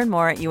costs. Learn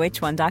more at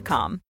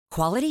uh1.com.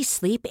 Quality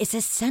sleep is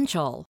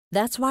essential.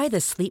 That's why the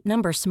Sleep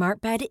Number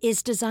Smart Bed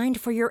is designed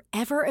for your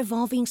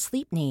ever-evolving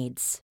sleep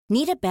needs.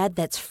 Need a bed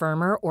that's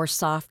firmer or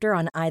softer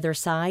on either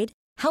side?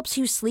 Helps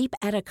you sleep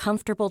at a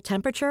comfortable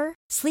temperature?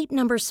 Sleep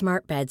Number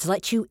Smart Beds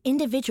let you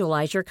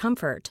individualize your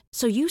comfort,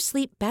 so you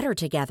sleep better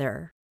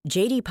together.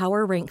 J.D.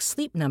 Power ranks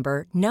Sleep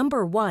Number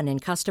number 1 in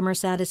customer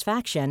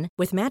satisfaction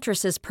with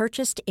mattresses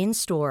purchased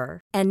in-store.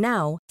 And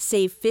now,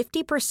 save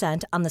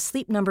 50% on the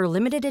Sleep Number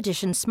Limited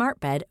Edition Smart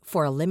Bed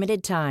for a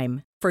limited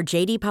time. For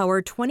J.D.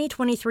 Power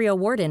 2023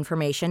 award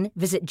information,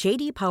 visit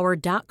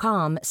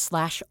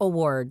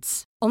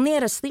jdpower.com/awards. Only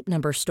at a Sleep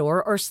Number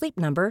store or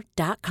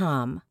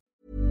sleepnumber.com.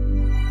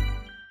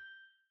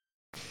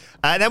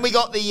 And then we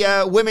got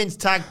the women's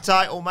tag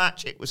title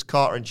match. It was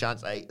Carter and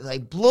Chance. They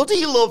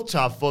bloody love to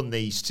have fun,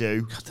 these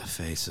two. God, their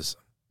faces.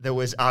 There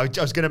was, I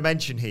was going to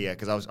mention here,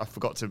 because I was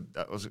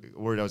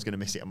worried I was going to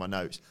miss it on my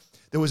notes.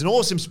 There was an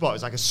awesome spot. It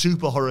was like a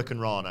super Hurricane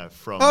Rana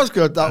from... That was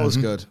good. That was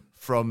good.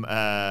 From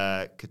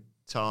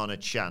Katana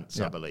Chance,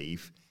 I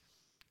believe.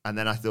 And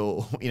then I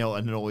thought,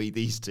 annoy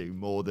these two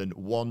more than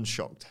one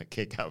shock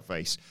kick out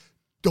face.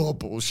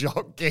 Double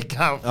shock kick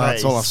out face.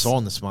 That's all I saw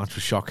in this match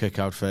was shock kick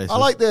out faces. I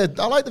like the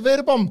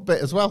Vader bomb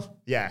bit as well.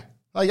 Yeah.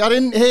 Like, I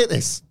didn't hate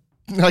this.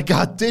 Like,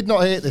 I did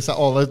not hate this at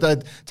all.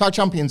 The tag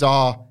champions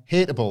are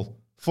hateable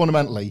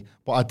fundamentally,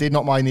 but I did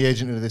not mind the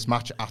agent of this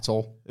match at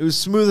all. It was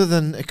smoother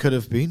than it could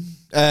have been.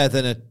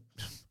 Smoother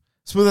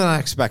than I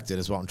expected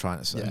is what I'm trying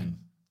to say.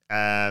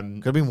 Yeah.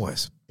 Could have been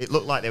worse. It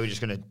looked like they were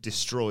just going to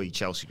destroy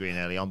Chelsea Green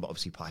early on, but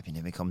obviously Piping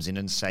Nimi comes in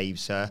and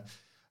saves her.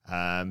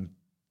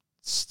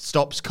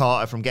 Stops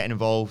Carter from getting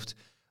involved.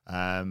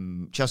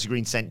 Chelsea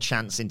Green sent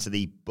Chance into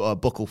the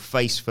buckle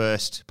face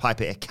first. Pipe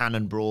hit a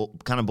cannonball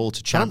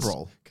to Chance.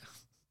 Cannonball?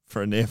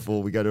 For a near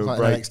fall, we go to it's a like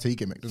break. An NXT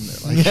gimmick,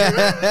 doesn't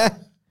it?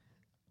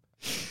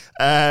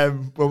 Like,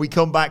 When we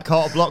come back,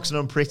 Carter blocks an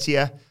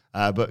unprettier,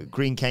 but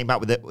Green came back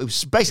with it. It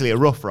was basically a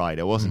Rough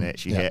Rider, wasn't it?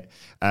 She hit.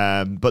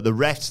 But the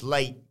ref's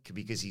late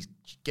because he's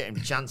getting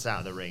Chance out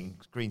of the ring.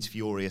 Green's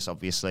furious,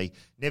 obviously.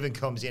 Niven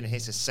comes in and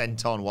hits a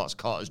senton whilst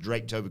Carter's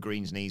draped over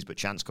Green's knees, but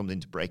Chance comes in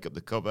to break up the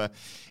cover.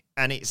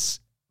 And it's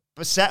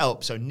a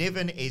setup. So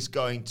Niven is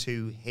going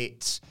to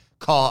hit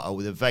Carter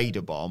with a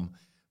Vader bomb,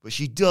 but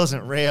she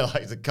doesn't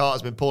realise that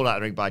Carter's been pulled out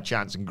of the ring by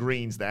Chance and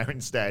Green's there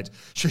instead.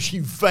 So she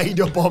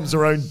Vader bombs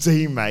her own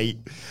teammate.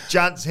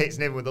 Chance hits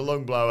Niven with a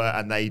lung blower,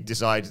 and they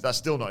decide that's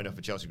still not enough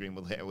for Chelsea Green.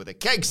 We'll hit her with a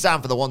keg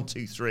stand for the 1,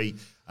 2, 3.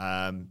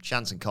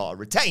 Chance and Carter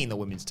retain the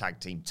women's tag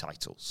team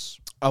titles.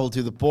 I will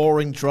do the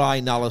boring, dry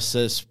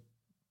analysis,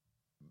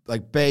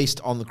 like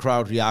based on the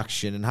crowd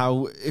reaction and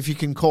how, if you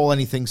can call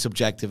anything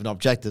subjective, an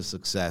objective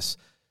success.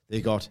 They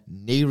got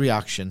no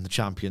reaction, the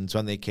champions,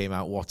 when they came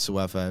out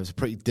whatsoever. It was a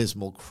pretty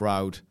dismal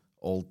crowd,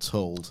 all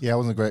told. yeah, it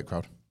wasn't a great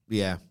crowd.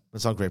 Yeah,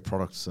 it's not a great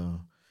product,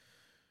 so.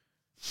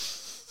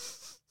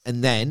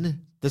 And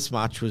then this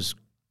match was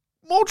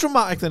more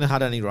dramatic than it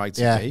had any right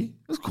to be.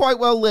 It was quite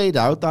well laid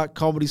out. That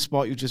comedy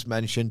spot you just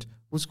mentioned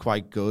was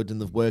quite good,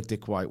 and they've worked it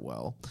quite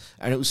well.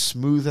 And it was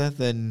smoother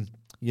than,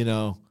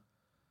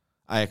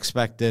 I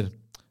expected.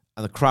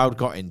 And the crowd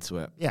got into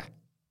it. Yeah.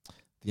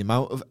 The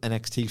amount of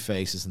NXT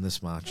faces in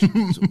this match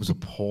was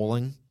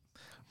appalling.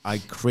 I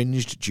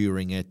cringed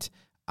during it,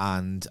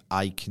 and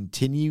I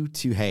continue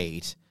to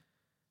hate.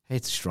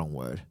 Hate's a strong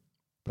word,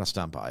 but I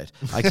stand by it.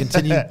 I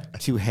continue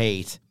to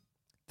hate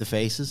the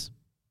faces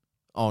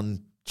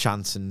on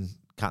Chance and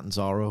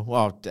Catanzaro,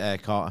 or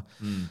Carter.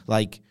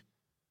 Like,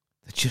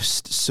 they're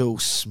just so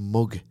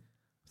smug.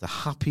 The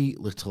happy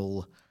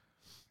little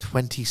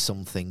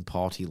 20-something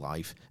party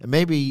life. And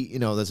maybe,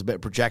 there's a bit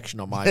of projection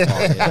on my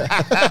part here,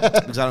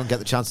 because I don't get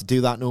the chance to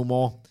do that no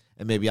more.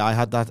 And maybe I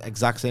had that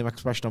exact same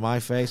expression on my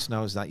face when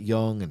I was that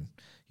young and,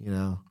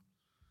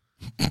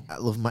 I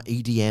love my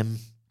EDM.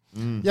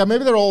 Yeah,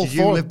 maybe they're all Did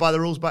you live by the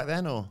rules back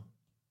then, or?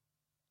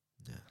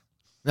 Yeah.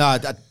 No, I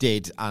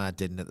did, and I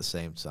didn't at the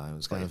same time. It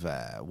was kind of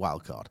a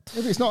wild card.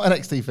 Maybe it's not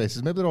NXT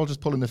faces. Maybe they're all just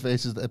pulling the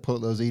faces that they put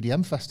at those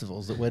EDM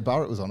festivals that Wade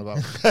Barrett was on about.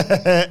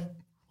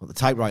 Well, the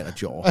typewriter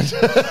jaw.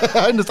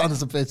 I understand there's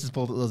some faces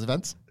pulled at those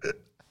events.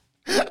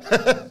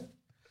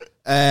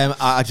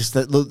 I just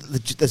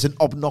there's an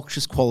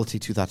obnoxious quality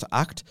to that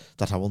act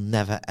that I will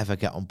never ever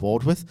get on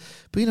board with.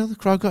 But the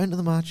crowd got into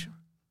the match.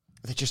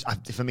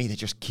 For me, they're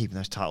just keeping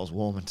those titles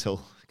warm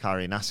until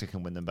Kairi and Asuka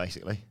can win them,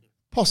 basically.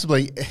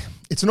 Possibly.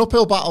 It's an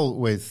uphill battle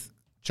with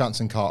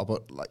Chance and Carter,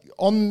 but like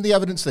on the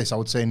evidence of this, I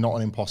would say not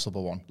an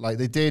impossible one. Like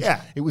they did,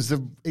 it was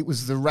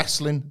the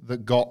wrestling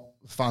that got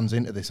fans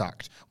into this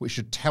act, which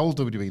should tell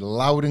WWE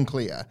loud and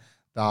clear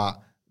that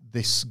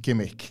this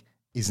gimmick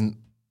isn't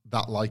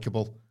that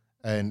likable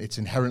and it's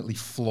inherently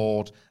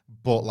flawed.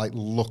 But like,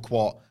 look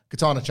what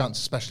Katana Chance,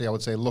 especially, I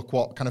would say, look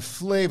what kind of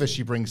flavour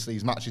she brings to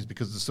these matches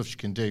because of the stuff she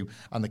can do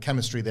and the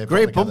chemistry they've got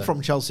Great together. bump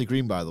from Chelsea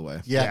Green, by the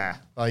way. Yeah.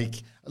 Like,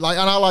 and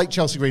I like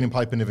Chelsea Green and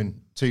Piper Niven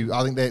too.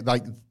 I think they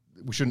like.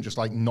 We shouldn't just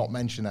like not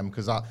mention them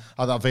because that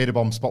Vader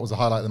Bomb spot was the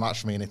highlight of the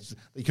match for me, and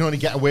you can only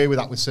get away with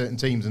that with certain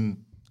teams.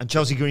 And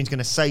Chelsea Green's going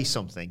to say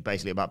something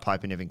basically about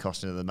Piper Niven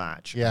costing her the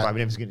match. Yeah, Piper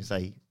Niven's going to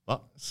say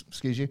what?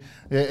 Excuse you.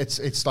 Yeah,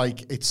 it's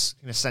like it's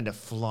going to send her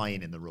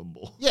flying in the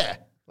Rumble. Yeah.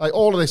 Like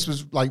all of this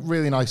was like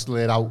really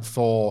nicely laid out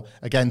for,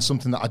 again,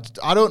 something that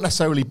I don't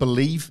necessarily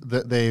believe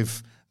that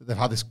they've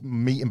had this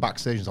meeting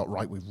backstage and thought,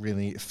 right, we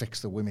really need to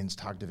fix the women's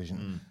tag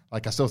division.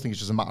 Like I still think it's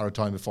just a matter of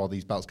time before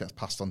these belts get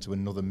passed on to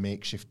another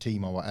makeshift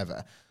team or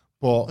whatever.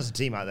 But there's a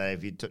team out there,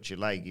 if you touch your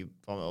leg, you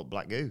vomit up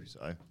black goo.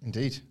 So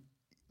indeed.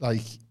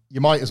 Like you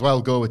might as well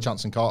go with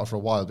Chance and Carter for a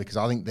while because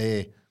I think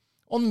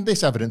on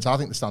this evidence, I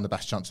think they stand the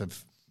best chance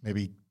of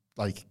maybe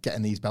like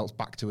getting these belts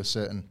back to a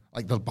certain,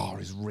 like the bar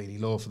is really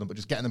low for them, but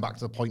just getting them back to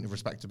the point of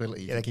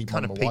respectability. Yeah, they keep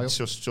kind on of them a while.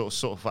 peaked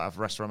sort of out of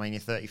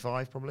WrestleMania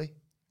 35, probably.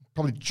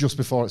 Probably just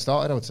before it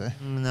started, I would say.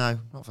 No,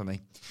 not for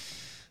me.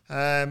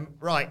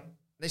 Right,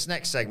 this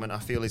next segment I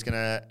feel is going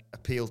to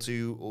appeal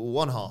to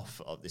one half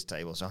of this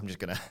table, so I'm just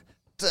going to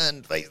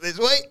turn face this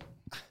way.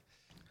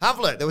 Have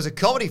a look. There was a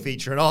comedy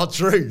feature in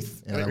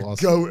R-Truth. Yeah, there was.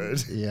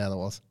 Goated. Yeah, there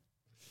was.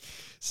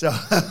 So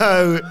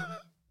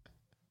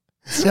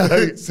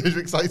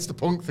Cedric cites the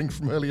Punk thing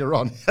from earlier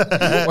on.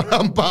 When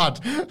I'm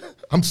bad,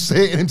 I'm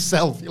Satan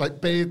himself. You're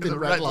like bathed in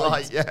red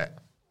light. Yeah.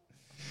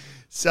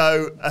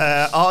 So,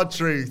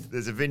 R-Truth,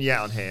 there's a vignette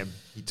on him.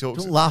 He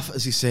talks. Don't laugh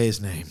as you say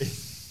his name.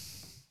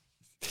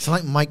 It's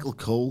like Michael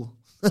Cole.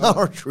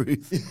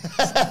 R-Truth.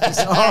 It's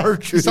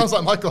R-Truth. He sounds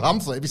like Michael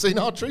Hamflett. Have you seen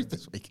R-Truth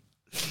this week?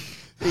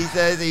 He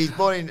says he's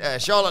born in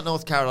Charlotte,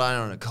 North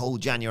Carolina on a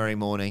cold January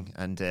morning,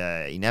 and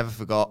he never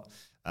forgot.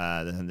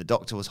 And the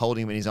doctor was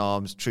holding him in his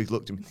arms. Truth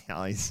looked him in the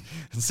eyes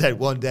and said,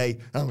 "One day,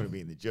 I'm going to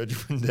be in the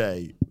Judgment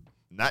Day."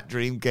 And that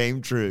dream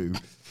came true.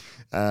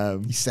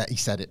 He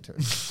said it to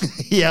him.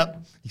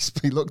 Yep.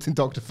 He looked in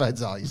Dr.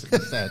 Fed's eyes and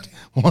he said,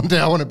 "One day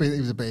I want to be."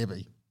 He was a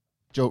baby.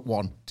 Joke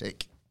one,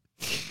 tick.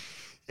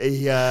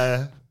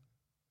 I'm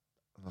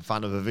a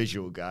fan of a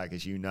visual gag,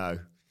 as you know.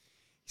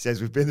 He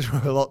says, "We've been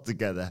through a lot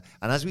together."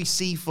 And as we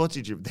see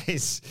footage of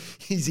this,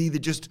 he's either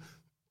just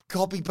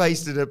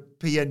copy-pasted a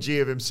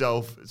PNG of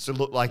himself to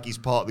look like he's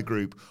part of the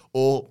group,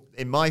 or,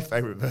 in my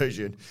favourite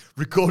version,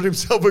 record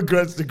himself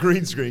against the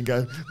green screen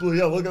going, "Well,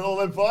 yeah, look at all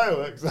them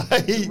fireworks."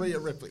 Rhea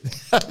Ripley.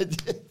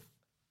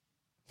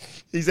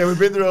 He said, "We've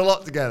been through a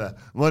lot together.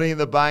 Money in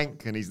the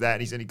Bank," and he's there,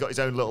 and he got his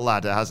own little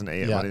ladder, hasn't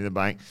he, at Money in the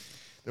Bank.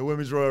 The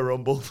Women's Royal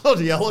Rumble.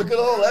 Bloody hell, look at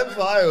all them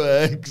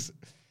fireworks.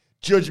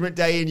 Judgment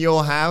Day in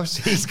your house.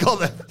 He's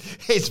got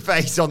his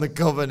face on the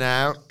cover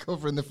now.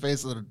 Covering the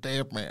face of the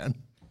dead man.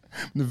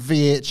 The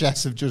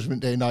VHS of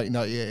Judgment Day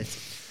 1998.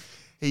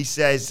 He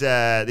says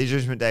the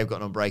Judgment Day have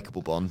got an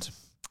unbreakable bond.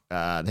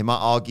 They might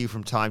argue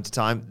from time to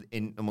time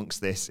in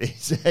amongst this.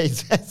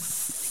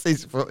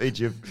 It's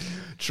footage of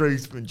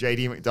Truth from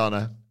JD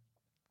McDonough.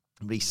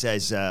 But he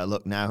says,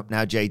 look, now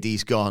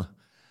JD's gone.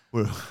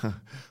 We're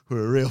a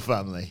real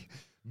family.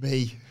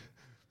 Me,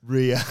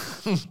 Rhea,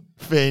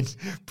 Finn,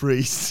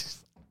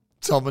 Priest,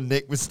 Tom and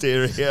Nick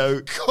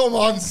Mysterio. Come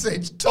on,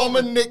 Sid. Tom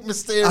and Nick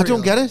Mysterio. I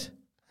don't get it.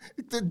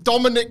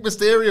 Dominic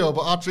Mysterio,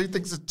 but R-Truth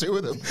thinks there's two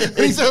of them.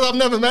 And he says, "I've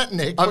never met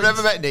Nick." I've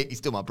never met Nick. He's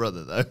still my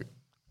brother, though.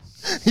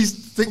 He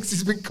thinks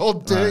he's been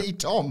called Dirty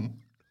Tom.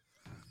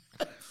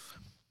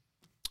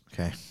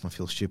 Okay, I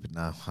feel stupid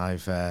now.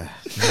 I've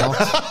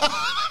not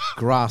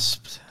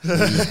grasped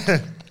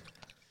the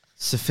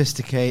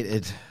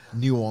sophisticated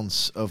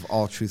nuance of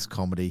R-Truth's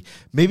comedy.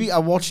 Maybe I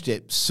watched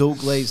it so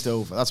glazed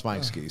over. That's my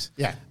excuse.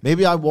 Yeah.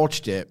 Maybe I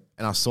watched it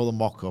and I saw the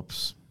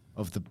mock-ups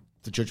of the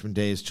Judgment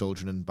Day's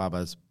children and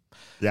Babas.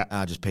 Yeah. And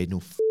I just paid no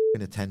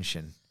f***ing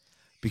attention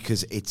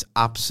because it's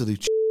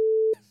absolute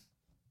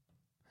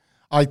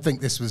I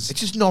think this was... It's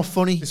just not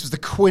funny. This was the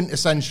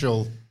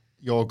quintessential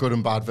your good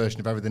and bad version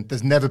of everything.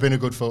 There's never been a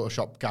good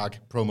Photoshop gag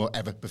promo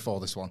ever before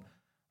this one.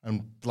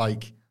 And,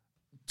 like,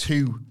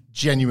 two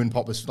genuine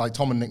poppers, like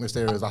Tom and Nick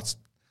Mysterio, that's...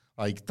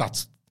 I'm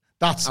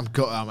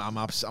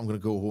going to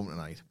go home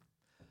tonight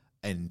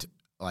and,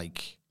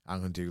 like... I'm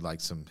going to do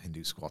like some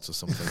Hindu squats or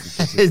something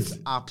because it's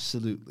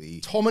absolutely...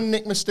 Tom and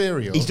Nick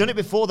Mysterio. He's done it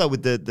before, though,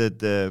 with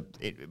the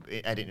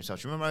editing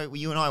himself. Remember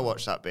you and I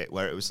watched that bit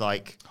where it was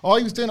like... Oh,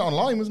 he was doing it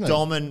online, wasn't he?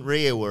 Dom and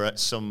Rhea were at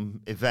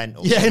some event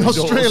or in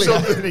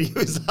Australia. And he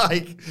was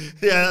like,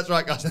 "Yeah, that's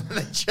right, guys." And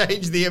then they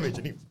changed the image.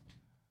 And he...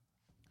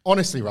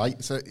 Honestly,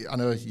 right, so I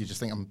know you just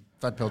think I'm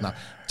fed-pilled now.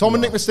 Tom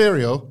and Nick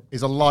Mysterio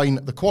is a line,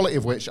 the quality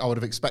of which I would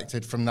have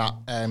expected from that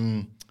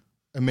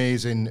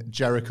amazing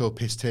Jericho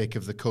piss take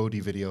of the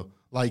Cody video.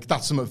 Like,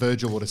 that's something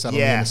Virgil would have said on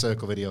the Inner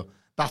Circle video.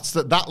 That's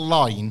that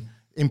line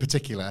in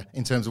particular,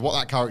 in terms of what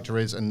that character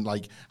is and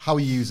like how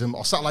you use him.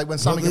 Or like when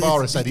Sammy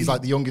Guevara said he's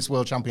like the youngest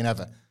world champion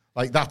ever.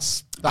 Like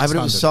that's I mean,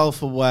 it was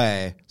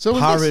self-aware, so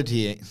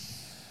parodying.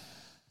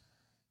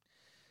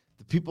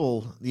 The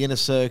people, the inner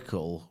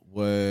circle,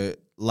 were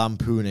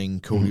lampooning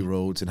Cody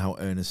Rhodes and how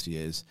earnest he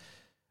is.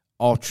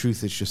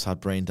 R-Truth has just had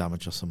brain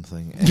damage or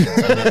something, and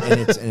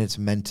it's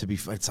meant to be.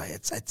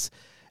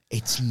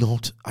 It's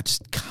not. I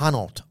just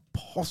cannot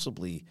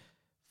possibly,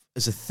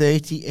 as a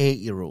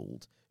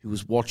 38-year-old who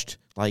has watched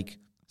like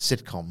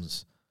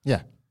sitcoms,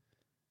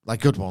 like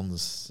good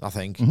ones, I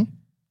think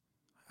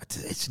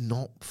it's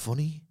not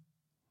funny.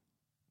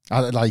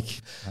 I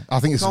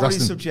think it's wrestling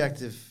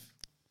subjective.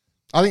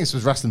 I think this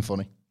was wrestling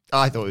funny.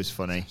 I thought it was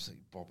funny.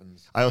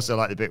 I also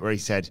like the bit where he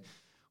said,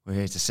 "We're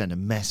here to send a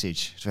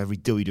message to every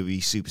WWE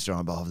superstar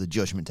on behalf of the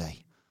Judgment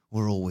Day.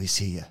 We're always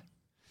here.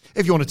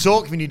 If you want to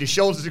talk, if you need a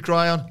shoulder to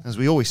cry on, as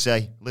we always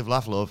say, live,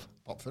 laugh, love."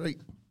 Pop 3.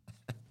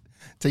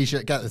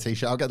 T-shirt, get the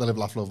T-shirt. I'll get the live,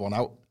 laugh, love one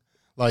out.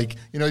 Like,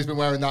 you know, he's been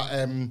wearing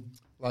that,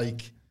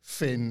 like,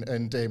 Finn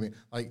and Damien.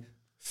 Like,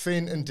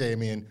 Finn and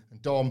Damien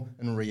and Dom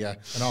and Rhea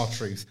and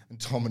R-Truth and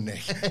Tom and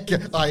Nick.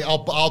 Like,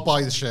 I'll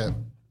buy the shirt.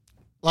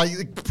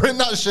 Like, print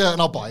that shirt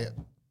and I'll buy it.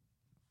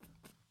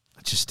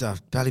 I just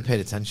barely paid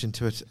attention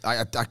to it.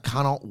 I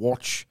cannot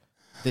watch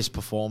this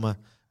performer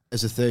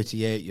as a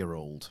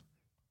 38-year-old.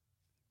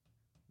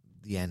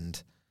 The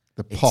end.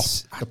 The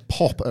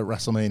pop at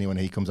WrestleMania when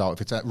he comes out,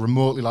 if it's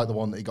remotely like the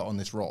one that he got on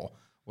this Raw,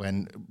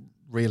 when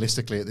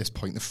realistically at this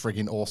point the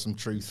frigging Awesome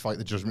Truth fight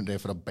the Judgment Day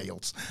for the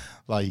belts,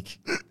 like,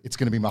 it's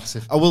going to be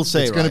massive. I will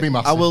say, it's going to be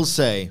massive. I will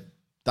say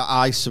that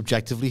I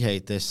subjectively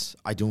hate this.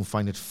 I don't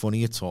find it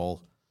funny at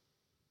all.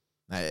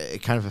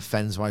 It kind of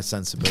offends my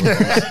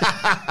sensibilities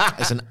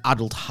as an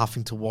adult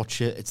having to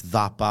watch it. It's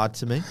that bad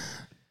to me.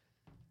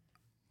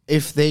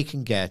 If they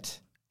can get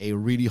a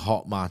really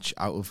hot match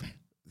out of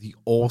the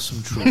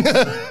Awesome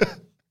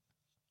Truth,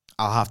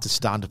 I'll have to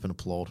stand up and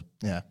applaud.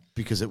 Yeah.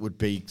 Because it would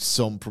be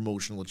some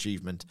promotional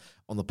achievement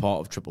on the part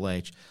of Triple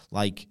H.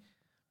 Like,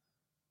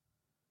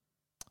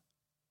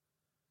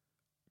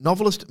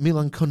 novelist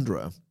Milan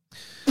Kundera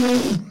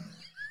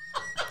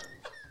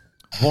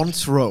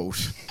once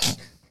wrote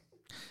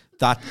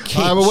that kitsch,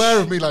 I'm aware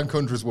of Milan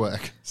Kundera's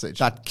work.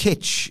 That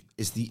kitsch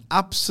is the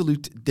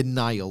absolute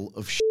denial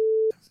of shit.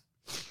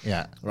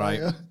 Yeah.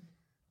 Right? Oh, yeah.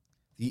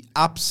 The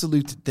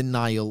absolute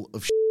denial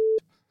of shit.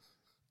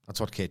 That's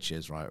what kitsch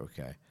is, right?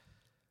 Okay.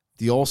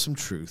 The Awesome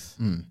Truth,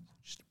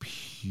 just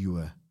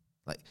pure.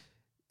 Like,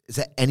 is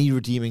there any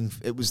redeeming?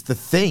 It was the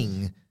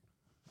thing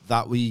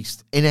that we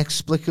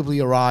inexplicably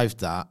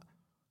arrived at,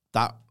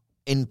 that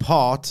in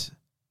part,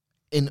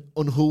 in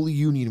unholy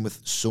union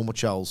with so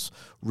much else,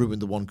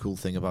 ruined the one cool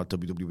thing about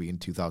WWE in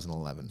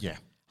 2011. Yeah.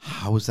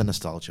 How is there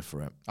nostalgia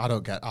for it? I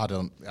can't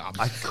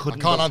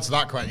answer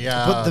that question.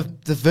 Yeah.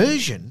 But the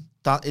version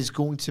that is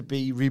going to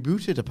be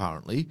rebooted,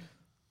 apparently,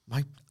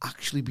 might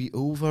actually be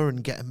over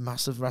and get a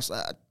massive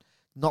wrestler.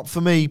 Not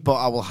for me, but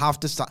I will have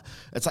to start.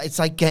 It's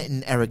like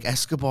getting Eric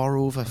Escobar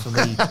over for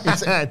me.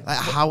 Like,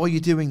 how are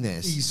you doing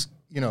this? He's,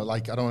 you know,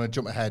 like, I don't want to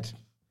jump ahead.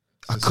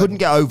 I couldn't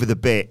get over the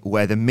bit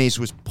where the Miz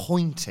was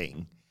pointing.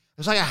 It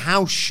was like a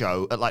house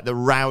show at like the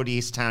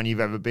rowdiest town you've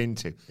ever been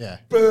to. Yeah.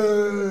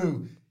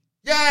 Boo!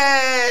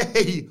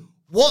 Yay!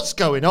 What's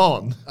going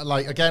on?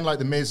 Like, again, like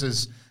the Miz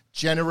has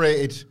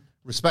generated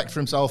respect for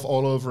himself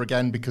all over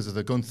again because of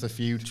the Gunther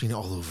feud. Doing it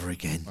all over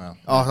again. Wow.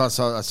 Oh,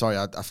 sorry.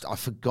 I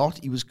forgot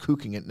he was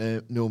cooking at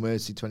No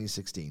Mercy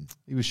 2016.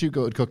 He was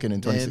shoot-goated cooking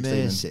in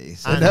 2016.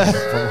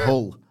 Mercy. From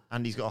Hull.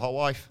 And he's got a hot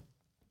wife.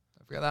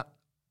 Don't forget that.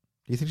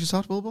 Do you think she's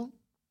hot, Wilbon?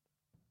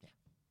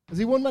 Has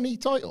he won many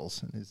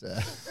titles? In his,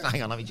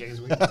 Hang on, let me check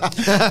his week.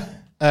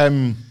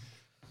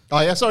 Oh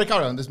yeah, sorry,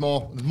 carry on. There's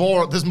more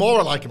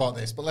I like about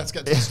this, but let's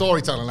get to the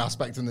storytelling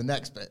aspect in the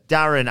next bit.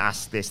 Darren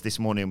asked this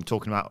morning. We're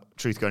talking about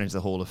Truth going into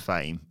the Hall of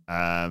Fame,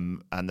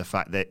 and the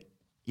fact that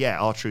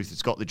R-Truth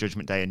has got the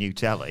Judgment Day a new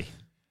telly,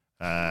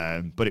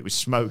 but it was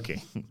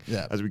smoking.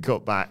 Yeah. As we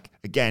got back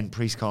again,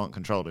 Priest can't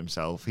control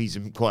himself. He's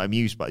quite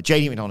amused by it.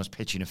 JD McDonough's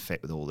pitching a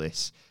fit with all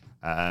this,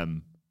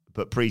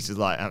 but Priest is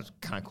like, that's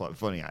kind of quite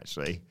funny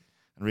actually,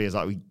 and Rhea's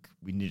like,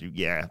 we need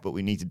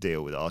to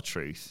deal with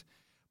R-Truth.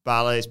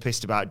 Balor is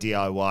pissed about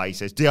DIY. He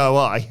says,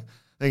 DIY?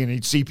 They're going to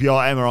need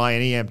CPR,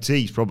 MRI, and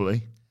EMTs,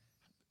 probably.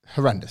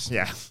 Horrendous.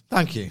 Yeah.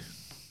 Thank you.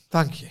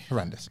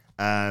 Horrendous.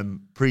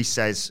 Priest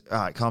says, all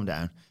right, calm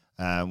down.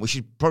 We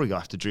should probably go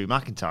after Drew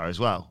McIntyre as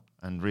well.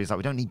 And Rhea's like,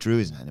 we don't need Drew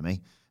as an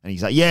enemy. And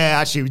he's like, yeah,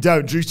 actually, we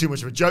don't. Drew's too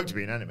much of a joke to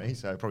be an enemy,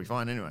 so probably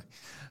fine anyway.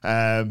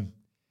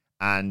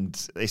 And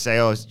they say,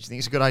 do you think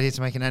it's a good idea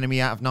to make an enemy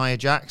out of Nia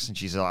Jax? And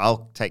she's like,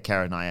 I'll take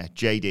care of Nia.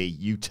 JD,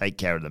 you take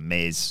care of The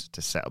Miz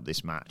to set up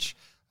this match.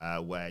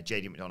 Where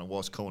JD McDonough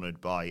was cornered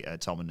by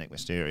Tom and Nick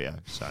Mysterio.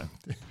 So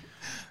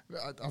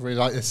I really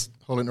like this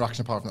whole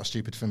interaction apart from that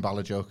stupid Finn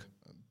Balor joke.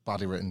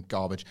 Badly written,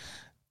 garbage.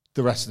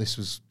 The rest of this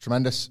was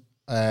tremendous.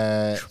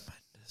 The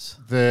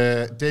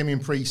Damian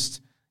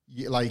Priest,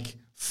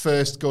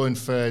 first going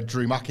for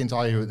Drew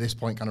McIntyre, who at this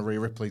point kind of Rhea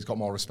Ripley's got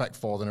more respect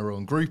for than her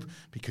own group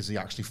because he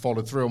actually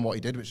followed through on what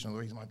he did, which is another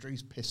reason why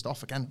Drew's pissed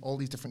off again. All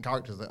these different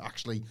characters that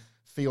actually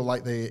feel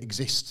like they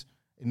exist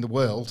in the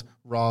world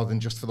rather than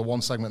just for the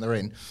one segment they're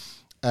in.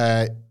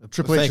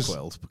 Triple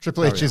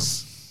H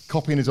is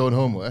copying his own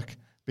homework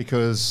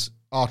because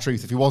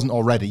R-Truth, if he wasn't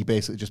already,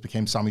 basically just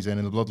became Sami Zayn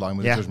in the Bloodline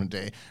with the Judgment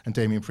Day, and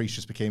Damian Priest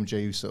just became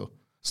Jey Uso.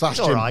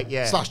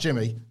 Slash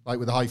Jimmy, like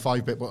with the high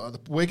five bit.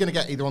 But we're going to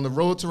get either on the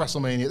road to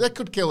WrestleMania. That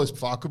could kill us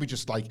before. It could be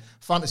just like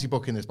fantasy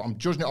booking this, but I'm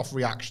judging it off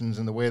reactions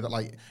and the way that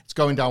like it's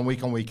going down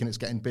week on week and it's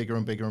getting bigger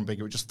and bigger and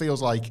bigger. It just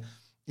feels like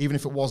even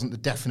if it wasn't the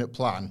definite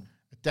plan,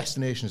 a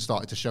destination has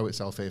started to show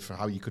itself here for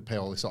how you could pay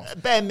all this off.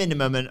 Bare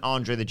minimum, an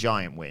Andre the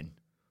Giant win.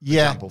 For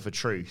example, for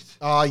Truth.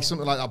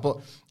 Something like that.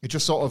 But it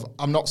just sort of,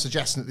 I'm not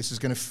suggesting that this is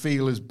going to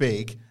feel as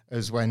big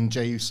as when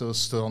Jey Uso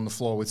stood on the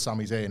floor with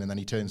Sami Zayn and then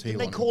he turns heel.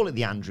 They call it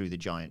the Andrew the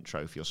Giant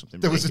trophy or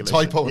something. There was a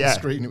typo on the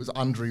screen. It was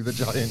Andrew the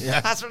Giant.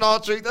 Yeah, that's what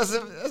R-Truth. That's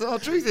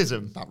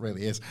R-Truthism. That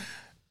really is.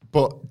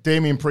 But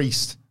Damian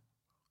Priest,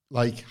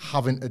 like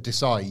having to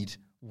decide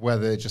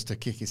whether just to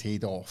kick his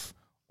head off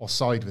or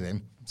side with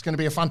him, it's going to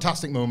be a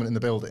fantastic moment in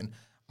the building.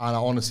 And I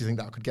honestly think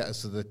that could get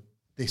us to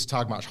this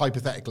tag match.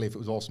 Hypothetically, if it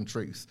was Awesome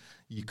Truth,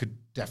 you could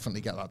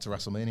definitely get that to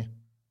WrestleMania.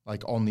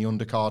 Like on the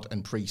undercard,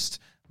 and Priest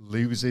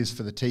loses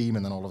for the team,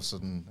 and then all of a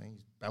sudden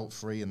he's belt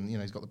free, and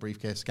he's got the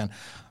briefcase again.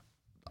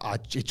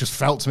 It just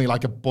felt to me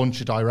like a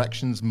bunch of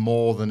directions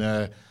more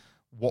than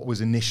what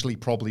was initially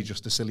probably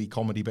just a silly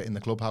comedy bit in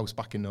the clubhouse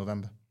back in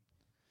November.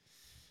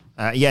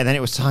 Then it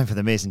was time for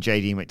The Miz and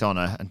JD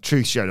McDonough, and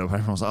Truth showed up, and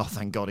everyone was like, oh,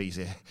 thank God he's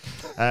here.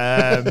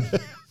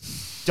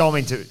 Dom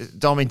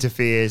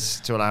interferes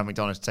to allow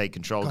McDonough to take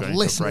control. God,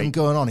 listen to him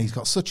going on. He's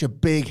got such a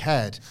big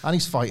head, and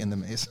he's fighting The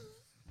Miz.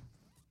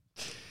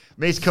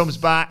 Miz comes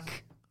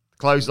back,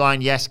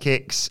 clothesline, yes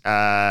kicks,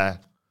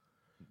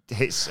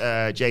 hits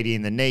JD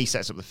in the knee,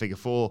 sets up the figure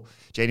four.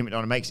 JD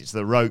McDonough makes it to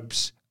the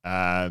ropes,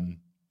 and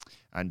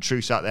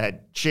Truth's out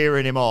there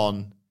cheering him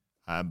on,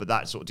 but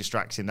that sort of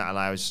distracts him. That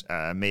allows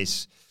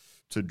Miz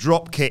to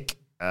drop kick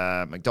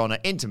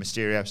McDonough into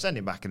Mysterio, send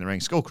him back in the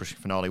ring, skull-crushing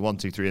finale, 1,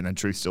 2, 3, and then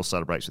Truth still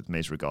celebrates with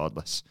Miz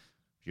regardless.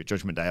 Your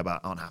Judgment Day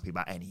aren't happy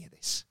about any of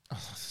this.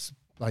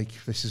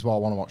 This is what I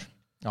want to watch.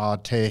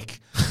 I'd take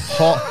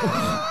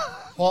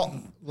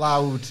hot,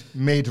 loud,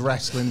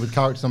 mid-wrestling with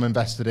characters I'm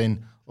invested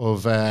in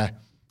of,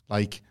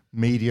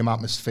 medium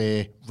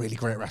atmosphere, really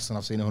great wrestling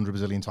I've seen 100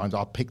 bazillion times.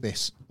 I'll pick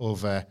this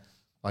over,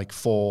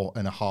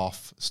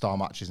 4.5-star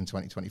matches in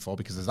 2024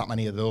 because there's that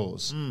many of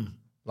those.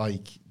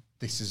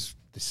 This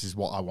is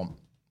what I want.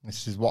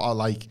 This is what I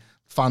like.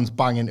 Fans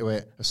bang into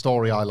it. A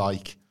story I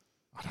like.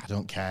 I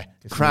don't care.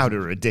 Crowd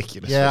are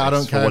ridiculous. Yeah, I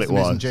don't care if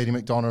Miz and JD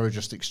McDonough are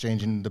just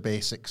exchanging the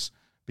basics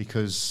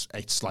because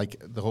it's like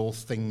the whole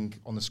thing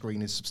on the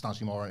screen is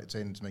substantially more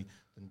entertaining to me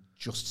than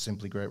just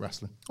simply great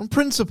wrestling. On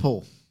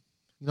principle,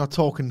 you're not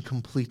talking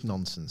complete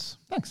nonsense.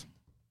 Thanks.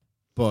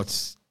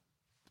 But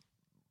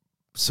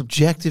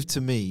subjective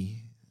to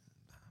me,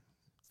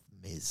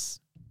 Miz.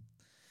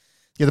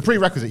 Yeah, the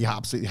prerequisite, you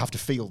absolutely have to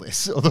feel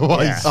this.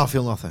 Otherwise... I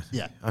feel nothing.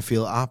 Yeah. I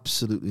feel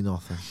absolutely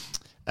nothing.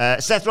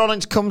 Seth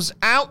Rollins comes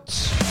out.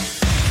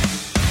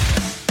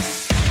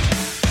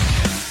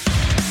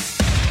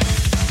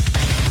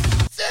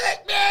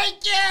 Civic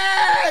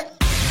Naked!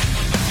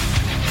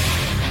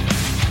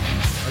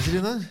 Is he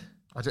doing that?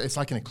 It's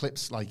like an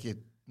eclipse, like you're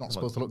not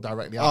supposed to look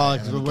directly at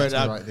it.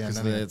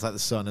 It's like the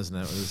sun, isn't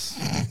it? It was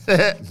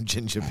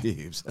ginger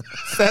pubes.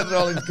 Seth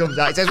Rollins comes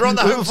out. He says, we're on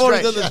the home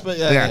stretch.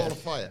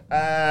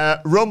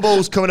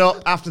 Rumble's coming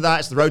up. After that,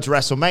 it's the road to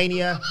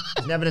WrestleMania.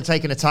 He's never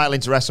taken a title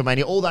into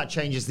WrestleMania. All that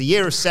changes. The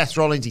year of Seth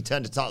Rollins, he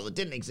turned a title that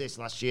didn't exist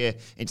last year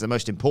into the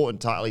most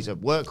important title. He's a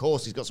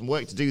workhorse. He's got some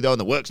work to do, though,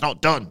 and the work's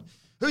not done.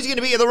 Who's he going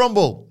to be at the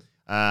Rumble?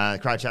 The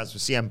crowd chants for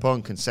CM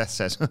Punk, and Seth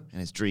says, in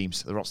his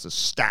dreams, the roster's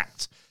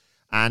stacked.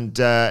 And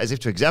as if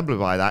to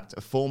exemplify that,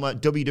 a former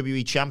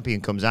WWE champion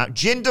comes out,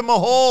 Jinder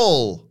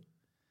Mahal.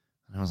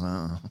 And I was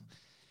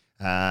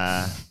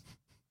like,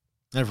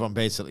 Everyone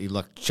basically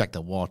checked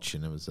their watch,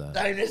 and it was...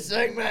 Don't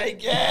sing me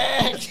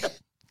again!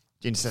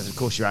 Jinder says, of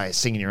course you're out here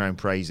singing your own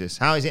praises.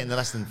 How is it in the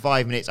less than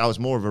 5 minutes I was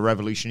more of a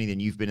revolutionary than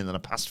you've been in the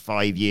past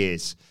 5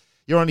 years?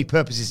 Your only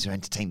purpose is to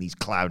entertain these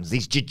clowns,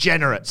 these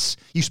degenerates.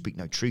 You speak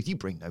no truth, you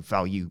bring no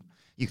value.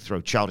 You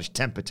throw childish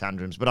temper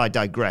tantrums, but I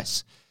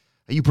digress.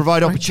 You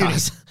provide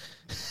opportunities...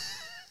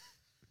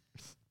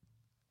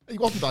 He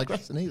wasn't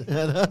digressing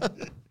either.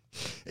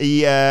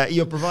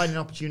 You're providing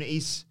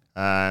opportunities,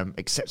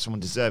 except someone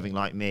deserving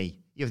like me.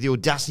 You have the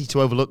audacity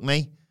to overlook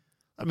me.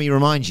 Let me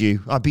remind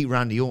you, I beat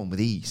Randy Orton with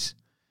ease.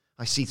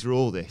 I see through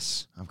all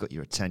this. I've got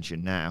your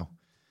attention now.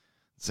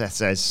 Seth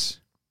says,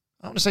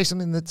 I want to say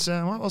something that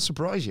might well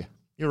surprise you.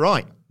 You're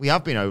right. We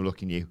have been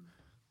overlooking you.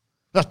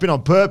 That's been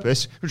on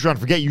purpose. We're trying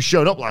to forget you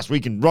showed up last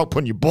week and rock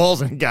putting your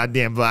balls in a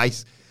goddamn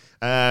vice.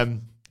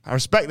 I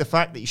respect the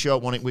fact that you show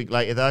up 1 week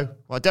later, though.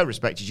 What I don't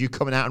respect is you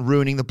coming out and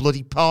ruining the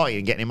bloody party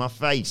and getting in my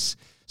face.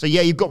 So,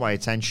 yeah, you've got my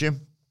attention.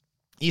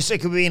 Are you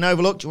sick of being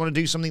overlooked? Do you want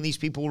to do something these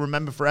people will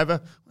remember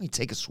forever? Well, you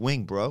take a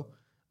swing, bro.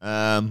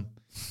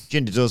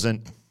 Jinder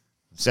doesn't.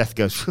 Seth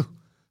goes,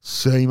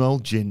 same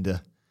old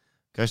Jinder.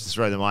 Goes to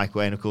throw the mic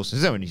away, and of course,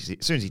 as soon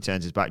as he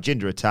turns his back,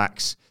 Jinder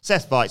attacks.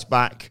 Seth fights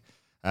back.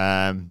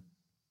 Jinder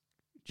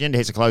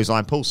hits a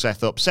clothesline, pulls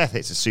Seth up. Seth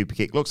hits a super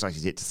kick. Looks like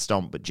he's hit to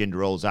stomp, but Jinder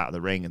rolls out of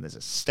the ring, and there's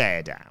a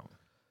stare down.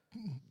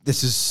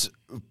 This is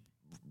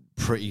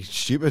pretty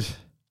stupid.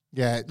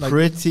 Yeah.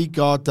 Pretty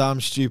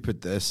goddamn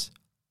stupid, this.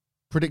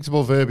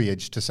 Predictable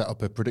verbiage to set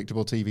up a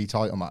predictable TV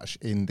title match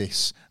in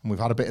this, and we've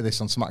had a bit of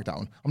this on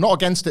SmackDown. I'm not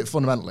against it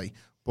fundamentally,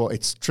 but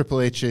it's Triple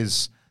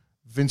H's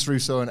Vince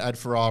Russo and Ed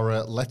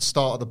Ferrara, let's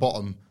start at the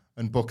bottom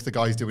and book the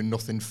guys doing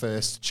nothing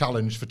first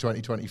challenge for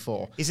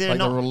 2024.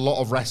 There are a lot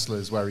of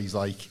wrestlers where he's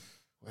like,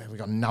 well, we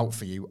got an out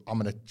for you. I'm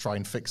going to try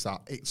and fix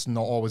that. It's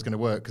not always going to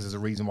work because there's a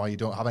reason why you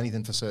don't have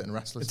anything for certain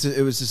wrestlers.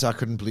 It was just, I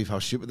couldn't believe how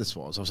stupid this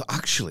was. I was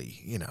actually,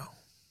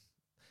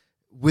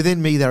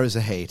 within me there is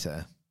a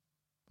hater.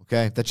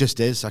 Okay? That just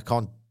is. I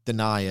can't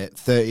deny it.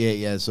 38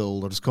 years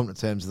old. I've just come to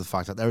terms with the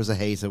fact that there is a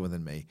hater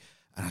within me.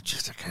 And I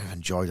kind of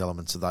enjoyed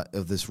elements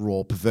of this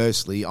Raw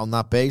perversely on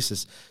that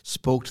basis.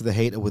 Spoke to the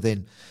hater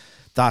within.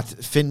 That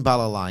Finn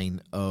Balor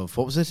line of,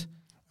 what was it?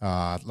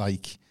 How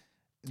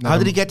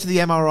did he get to the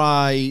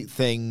MRI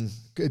thing?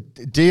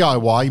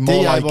 DIY,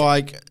 more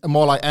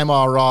like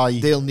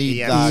MRI. They'll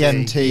need that.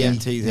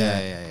 EMT.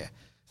 Yeah.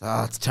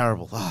 That's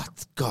terrible. Oh,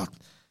 God.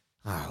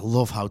 I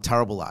love how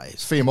terrible that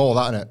is. Fee more,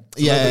 that, isn't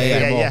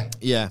it?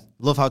 Yeah.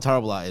 Love how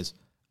terrible that is.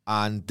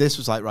 And this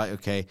was like, right,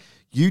 okay,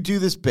 you do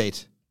this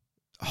bit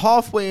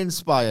halfway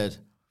inspired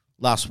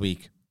last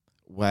week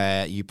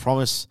where you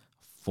promise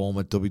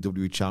former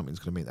WWE champion's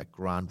going to make that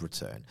grand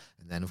return.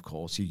 And then, of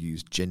course, you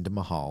use Jinder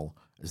Mahal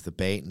as the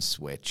bait and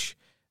switch.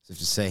 So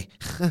to say,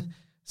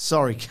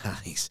 sorry,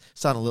 guys,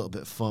 it's had a little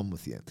bit of fun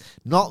with you.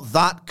 Not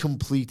that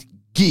complete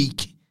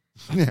geek,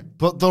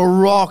 but The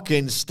Rock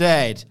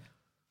instead.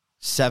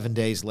 7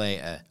 days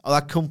later,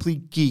 that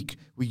complete geek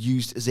we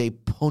used as a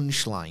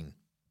punchline.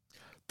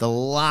 The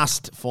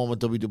last former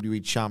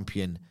WWE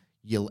champion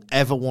you'll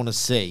ever want to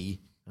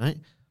see, right?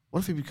 What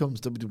if he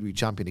becomes WWE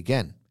champion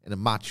again in a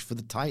match for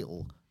the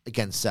title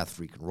against Seth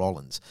freaking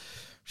Rollins?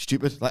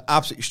 Stupid,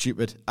 absolutely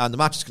stupid. And the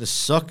match is going to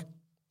suck.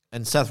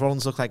 And Seth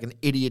Rollins looks like an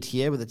idiot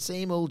here with the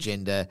same old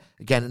Jinder.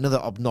 Again, another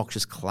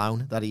obnoxious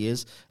clown that he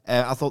is.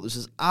 I thought this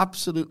is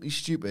absolutely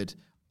stupid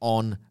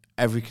on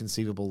every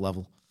conceivable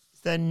level.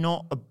 Is there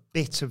not a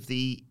bit of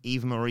the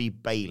Eva Marie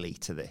Bailey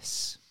to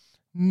this?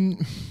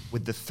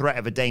 With the threat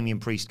of a Damian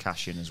Priest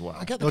cash-in as well.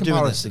 I get the You're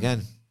doing this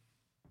again.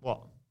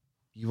 What?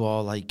 You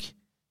are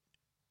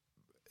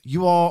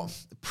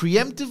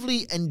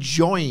preemptively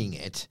enjoying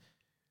it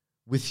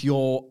with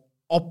your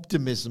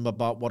optimism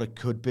about what it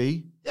could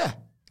be. Yeah.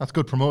 That's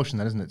good promotion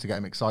then, isn't it? To get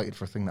him excited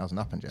for a thing that hasn't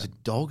happened yet. It's a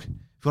dog. If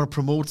you want to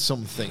promote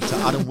something to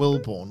Adam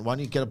Wilborn, why don't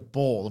you get a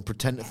ball and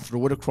pretend to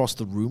throw it across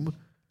the room?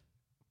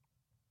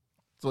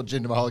 That's what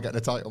Jinder Mahal getting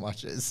a title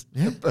match is.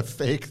 Yeah. A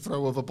fake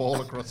throw of a ball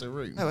across a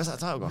room. Oh, where's that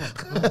title gone?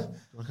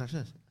 Want to catch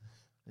this?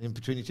 In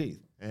between your teeth?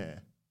 Yeah.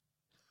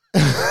 Do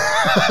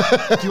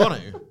you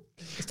want to?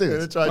 Let's do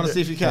it. Want to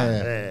see if you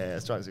can? Yeah,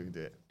 let's try and see if we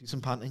can do it. Do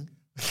some panting.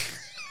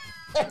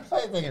 Spun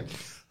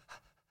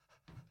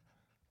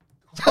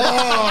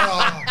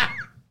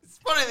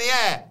in the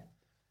air.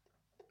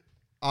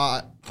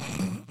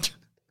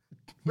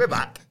 We're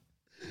back.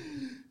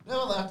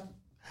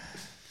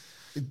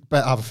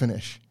 Better have a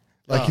finish.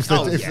 Like you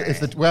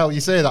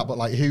say that,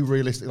 but who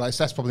realistically?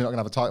 Seth's probably not going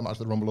to have a title match at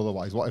the Rumble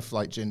otherwise. What if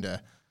Jinder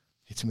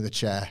hits him with a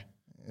chair?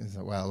 He's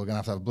like, well, we're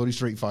going to have a bloody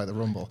street fight at the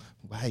Rumble.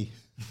 Hey,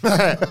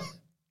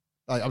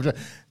 I'm just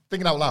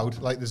thinking out loud.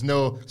 There's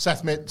no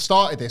Seth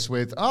started this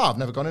with, I've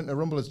never gone into a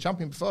Rumble as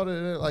champion before.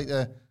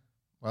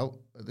 Well,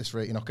 at this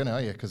rate, you're not going to,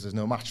 are you? Because there's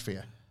no match for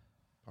you.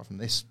 Apart from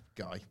this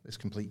guy, this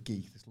complete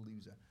geek, this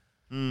loser.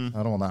 I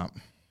don't want that.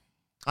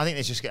 I think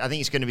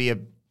it's going to be a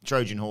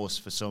Trojan horse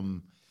for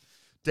some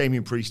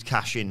Damian Priest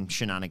cash-in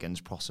shenanigans,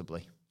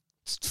 possibly.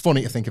 It's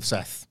funny to think of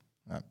Seth.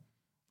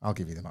 I'll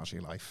give you the match of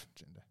your life,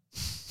 Jinder.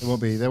 They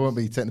won't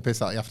be taking the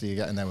piss out of you after you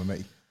get in there with me. I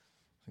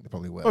think they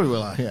probably will. Probably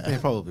will. Yeah,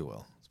 probably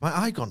will. Is my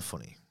eye gone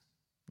funny?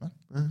 Huh?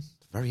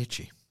 It's very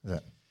itchy. Yeah.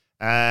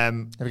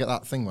 Ever get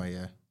that thing where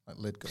your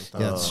lid goes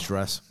down? Yeah, it's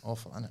stress.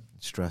 Awful, isn't it?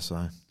 Stress,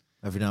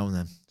 every now and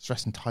then.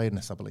 Stress and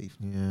tiredness, I believe.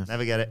 Yeah.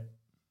 Never get it.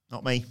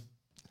 Not me.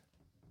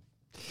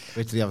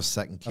 Wait till you have a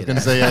second kid. I was going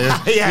to say,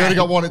 yeah. You only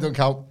got one, it don't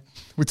count.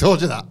 We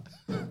told you that.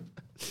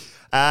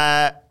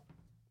 I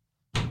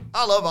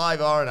love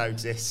Ivar and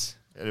Otis.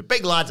 The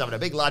big lads having a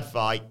big lad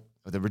fight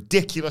with a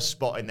ridiculous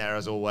spot in there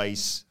as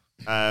always.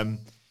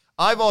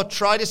 Ivar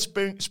tried a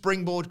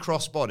springboard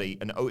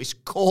crossbody and Otis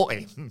caught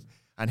him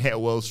and hit a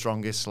world's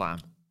strongest slam.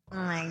 Oh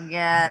my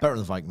God. Better than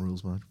the Viking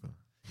rules match.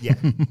 Yeah.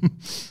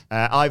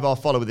 Ivar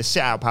followed with a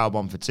sit-out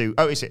powerbomb for 2.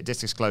 Otis hit a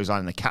discus clothesline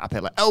and the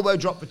caterpillar elbow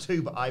drop for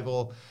 2, but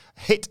Ivar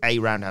hit a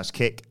roundhouse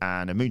kick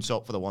and a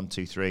moonsault for the 1,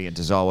 2, 3, and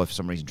Tozawa, for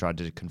some reason, tried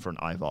to confront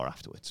Ivar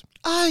afterwards.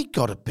 I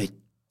got a bit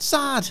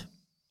sad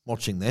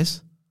watching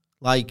this.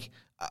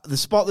 The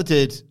spot they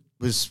did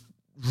was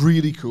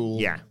really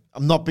cool. Yeah.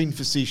 I'm not being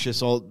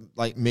facetious or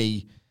like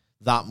me.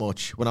 that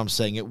much when I'm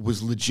saying it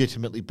was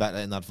legitimately better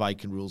in that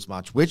Viking Rules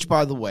match, which,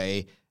 by the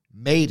way,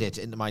 made it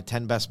into my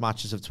 10 best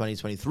matches of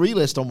 2023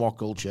 list on What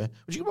Culture,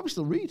 which you can probably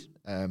still read.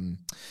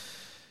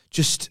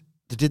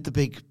 They did the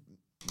big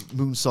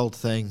moonsault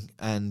thing,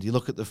 and you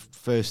look at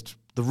the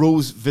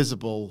Rose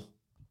visible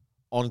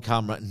on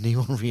camera, and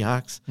no one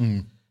reacts.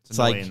 It's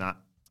like that.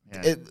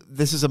 Yeah.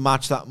 This is a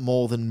match that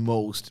more than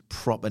most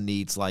proper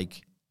needs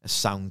like a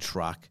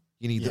soundtrack.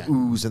 You need the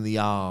oohs and the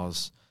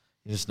ahs.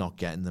 You're just not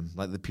getting them.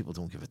 Like, the people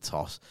don't give a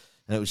toss.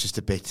 And it was just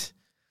a bit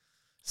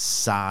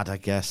sad, I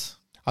guess.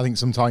 I think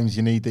sometimes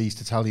you need these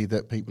to tell you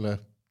that people are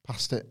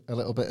past it a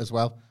little bit as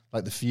well.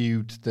 Like the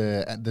feud,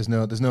 there's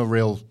not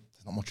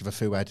much of a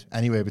foo-head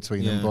anyway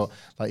between them. But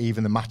like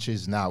even the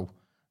matches now,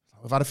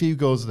 we've had a few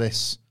goes of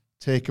this.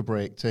 Take a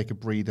break, take a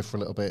breather for a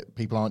little bit.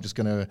 People aren't just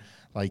going to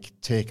like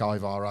take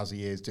Ivar as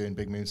he is doing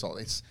big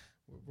moonsault.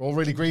 We're all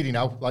really greedy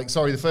now. Like,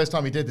 sorry, the first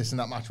time he did this in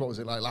that match, what was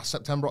it, like last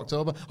September,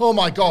 October? Oh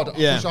my God, I'll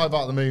push Ivar out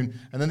of the moon.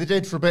 And then they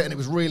did for a bit, and it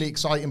was really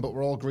exciting, but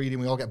we're all greedy,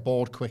 and we all get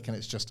bored quick, and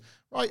it's just,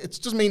 right, it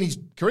doesn't mean his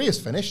career's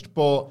finished,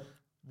 but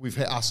we've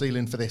hit our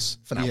ceiling for this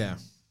for now. Yeah.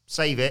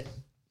 Save it,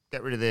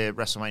 get rid of the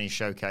WrestleMania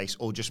Showcase,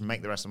 or just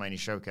make the WrestleMania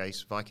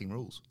Showcase Viking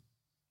Rules.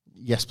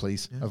 Yes,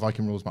 please. A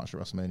Viking Rules match at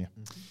WrestleMania.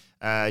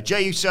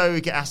 Jey Uso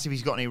get asked if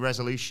he's got any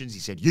resolutions. He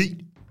said,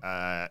 yeet.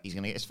 He's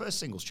going to get his first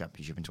singles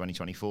championship in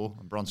 2024.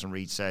 And Bronson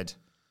Reed said,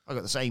 I've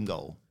got the same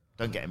goal.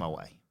 Don't get in my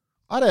way.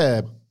 I had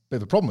a bit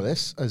of a problem with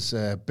this as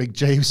a big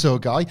Jey Uso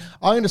guy.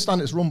 I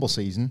understand it's Rumble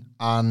season,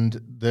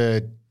 and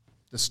the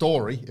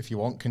story, if you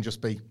want, can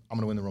just be, I'm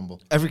going to win the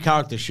Rumble. Every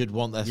character should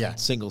want their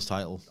singles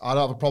title. I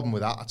don't have a problem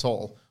with that at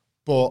all.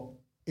 But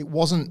it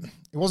wasn't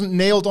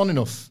nailed on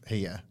enough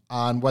here.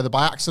 And whether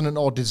by accident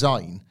or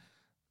design,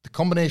 the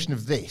combination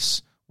of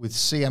this with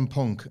CM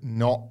Punk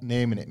not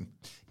naming him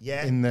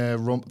in the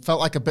Rumble felt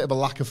like a bit of a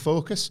lack of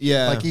focus.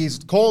 Yeah. Like, he's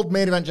called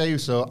Main Event Jey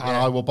Uso, and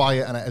I will buy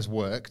it, and it has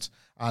worked.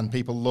 And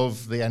people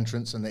love the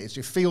entrance, and it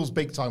feels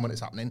big time when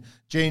it's happening.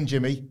 Jay and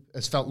Jimmy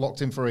has felt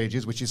locked in for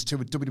ages, which is to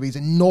WWE's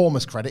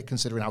enormous credit,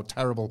 considering how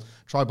terrible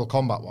Tribal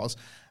Combat was.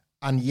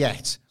 And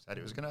yet... Said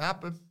it was going to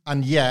happen.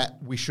 And yet,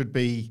 we should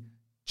be...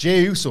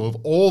 Jey Uso, of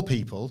all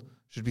people,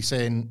 should be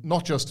saying,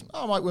 not just,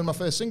 I might win my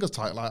first singles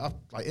title,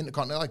 like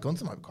Intercontinental, like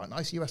Gunther might be quite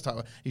nice, US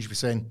title. He should be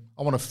saying,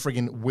 I want to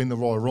frigging win the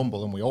Royal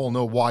Rumble, and we all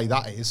know why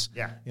that is.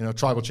 Yeah. You know,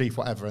 tribal chief,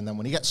 whatever. And then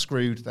when he gets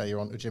screwed, there you're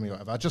on to Jimmy,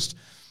 whatever. I just...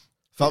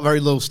 Felt very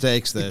low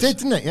stakes there. It did,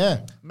 didn't it?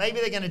 Yeah. Maybe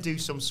they're going to do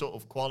some sort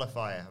of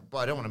qualifier, but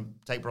I don't want to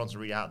take Bronson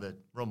Reed out of the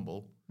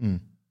Rumble.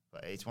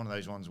 But it's one of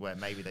those ones where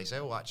maybe they say,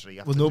 oh, actually...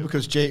 Well, no,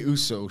 because Jey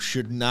Uso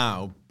should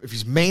now, if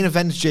his main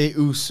event is Jey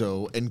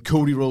Uso and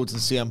Cody Rhodes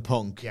and CM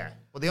Punk... Yeah.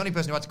 Well, the only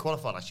person who had to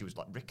qualify last year was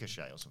like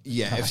Ricochet or something.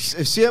 Yeah, if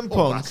CM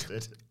Punk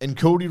and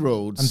Cody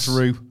Rhodes... And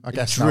Drew, I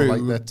guess Drew, now,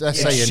 like they're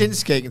saying...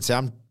 Shinsuke can say,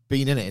 I'm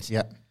being in it.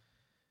 Yeah.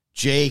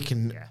 Jay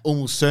can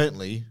almost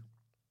certainly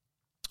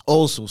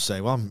also say,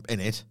 well, I'm in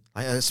it.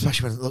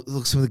 Especially when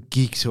look some of the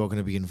geeks who are going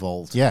to be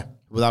involved. Yeah.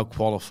 Without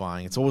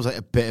qualifying. It's always like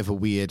a bit of a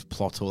weird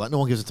plot hole that no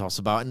one gives a toss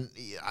about. And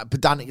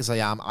pedantic as I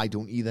am, I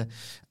don't either.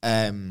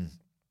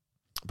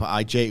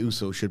 But Jey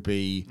Uso should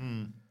be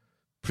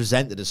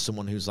presented as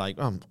someone who's like,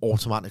 I'm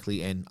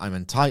automatically in. I'm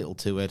entitled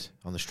to it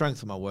on the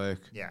strength of my work.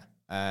 Yeah.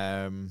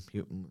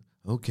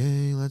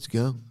 Okay, let's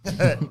go.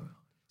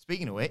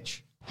 Speaking of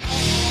which...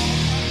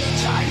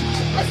 It's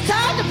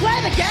time to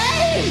play the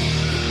game!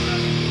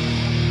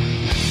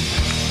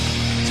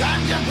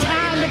 Time to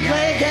play the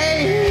game!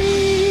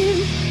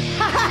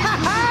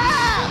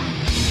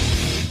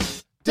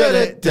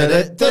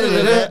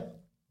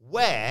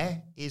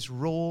 Where is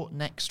Raw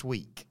next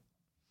week?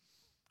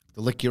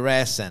 The Lick Your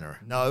Air Center.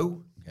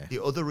 No. Okay.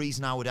 The other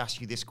reason I would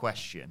ask you this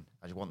question,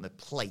 I just want the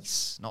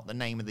place, not the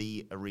name of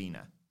the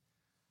arena.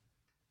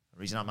 The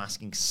reason I'm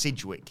asking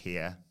Sidgwick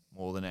here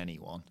more than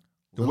anyone.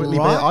 The Whitley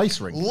Bay Ice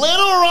Rink. Little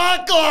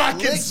Rock,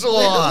 Arkansas.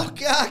 Little Rock,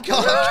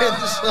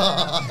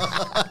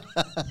 Arkansas.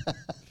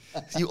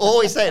 You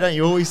always say it, don't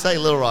you? You always say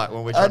Little Rock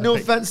when we're trying no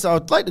offense,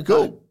 I'd like to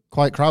go.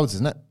 Quiet crowds,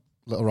 isn't it?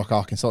 Little Rock,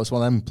 Arkansas. It's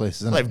one of them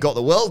places, isn't it? They've got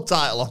the world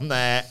title on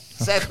there.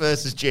 Seth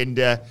versus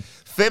Jinder.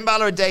 Finn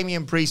Balor and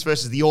Damian Priest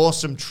versus The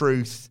Awesome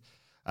Truth.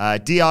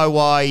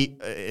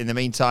 DIY, in the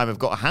meantime, have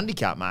got a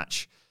handicap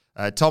match.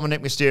 Tom and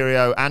Nick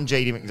Mysterio and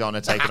JD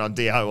McDonough taking on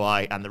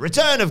DIY. And the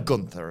return of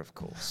Gunther, of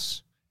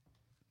course.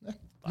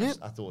 I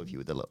thought of you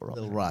with the Little Rock.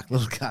 Little Rock,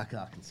 Little Cock,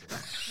 Arkansas.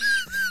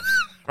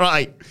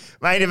 Right,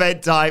 main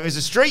event time is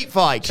a street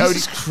fight.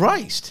 Jesus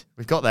Christ.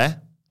 We've got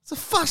there. It's the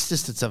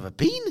fastest it's ever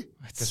been.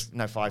 It's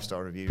no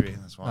 5-star review, really.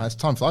 That's why. It's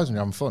time flies when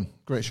you're having fun.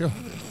 Great show.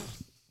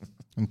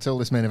 Until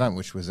this main event,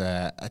 which was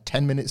a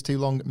 10 minutes too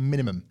long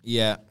minimum.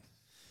 Yeah.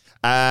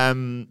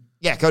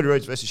 Cody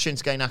Rhodes versus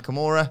Shinsuke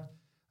Nakamura.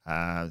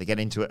 They get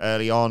into it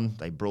early on.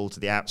 They brawl to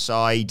the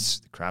outside.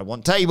 The crowd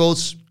want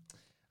tables.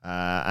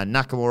 And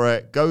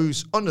Nakamura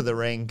goes under the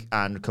ring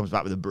and comes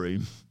back with a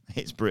broom.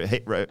 Hit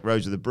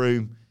Rhodes with a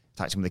broom.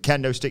 Attacks him with a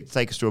kendo stick to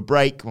take us to a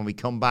break. When we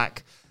come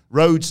back,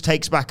 Rhodes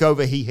takes back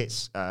over. He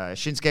hits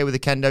Shinsuke with a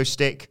kendo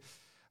stick.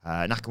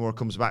 Nakamura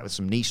comes back with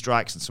some knee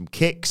strikes and some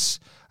kicks.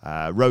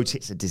 Rhodes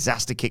hits a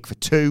disaster kick for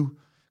 2,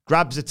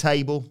 grabs a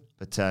table,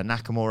 but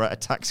Nakamura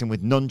attacks him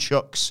with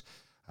nunchucks.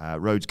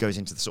 Rhodes goes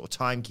into the sort of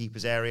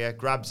timekeeper's area,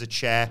 grabs a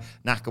chair.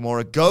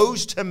 Nakamura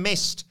goes to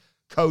mist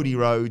Cody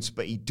Rhodes,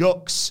 but he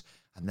ducks,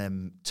 and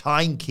then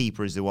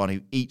timekeeper is the one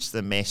who eats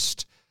the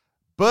mist.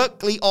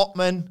 Berkeley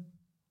Ottman,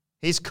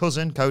 his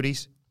cousin,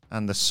 Cody's,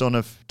 and the son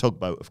of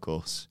Tugboat, of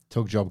course.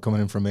 Tug Job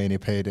coming in from Mania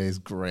Payday is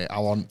great. I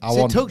want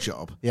Tug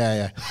Job?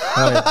 Yeah.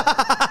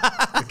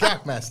 The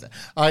gag master.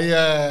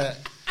 I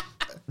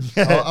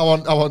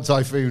want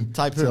Typhoon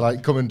to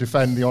like come and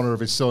defend the honor of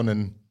his son,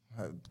 and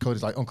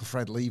Cody's like, Uncle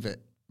Fred, leave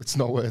it. It's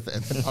not worth it.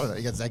 And then, I don't know,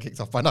 he gets head kicked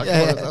off by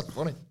Nakamura. That's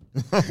funny.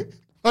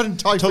 I didn't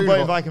Typhoon. Tugboat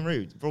and Viking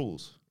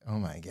rules. Oh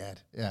my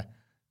God. Yeah.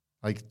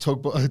 Like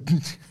Tugboat.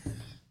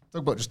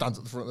 Tugboat just stands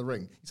at the front of the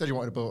ring. He said you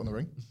wanted a boat on the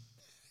ring.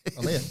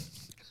 I'm here.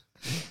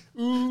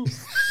 Ooh.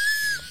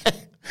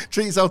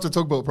 Treat yourself to a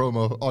Tugboat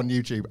promo on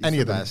YouTube.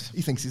 Any of them.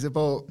 He thinks he's a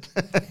boat.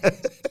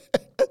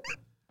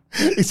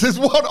 He says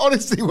one,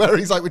 honestly, where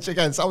he's like, which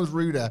again sounds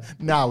ruder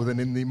now than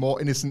in the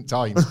more innocent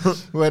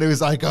times, where it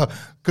was like,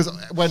 because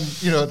when,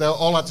 they're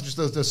all had to just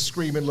those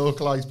screaming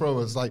localized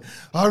promos, like,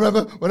 I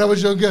remember when I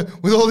was younger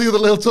with all the other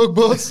little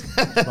tugboats.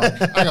 Like,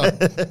 hang on.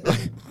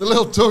 Like, the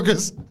little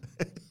tuggers.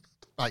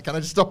 Right, can I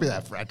just stop you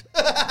there, Fred?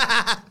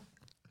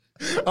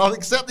 I'll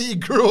accept that you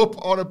grew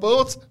up on a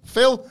boat.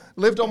 Phil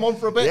lived on one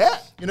for a bit. Yeah.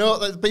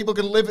 That people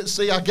can live at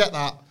sea. I get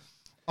that.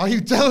 Are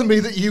you telling me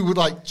that you would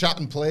like chat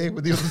and play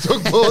with the other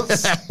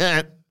tugboats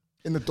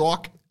in the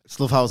dock? It's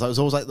love how it was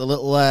always like the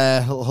little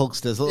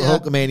Hulksters, little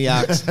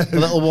Hulkamaniacs, the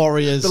little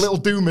warriors. The little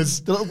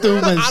doomers.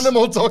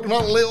 Animal talking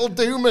about little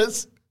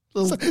doomers.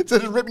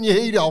 Instead of ripping your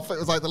head off, it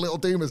was like the little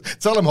doomers.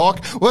 Tell them,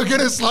 Hawk, we're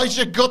going to slice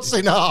your guts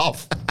in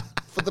half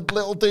for the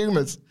little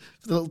doomers.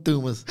 The little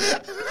doomers.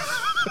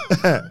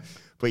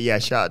 But yeah,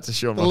 shout out to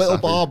Sean The little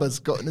barbers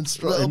got an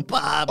instruction. Little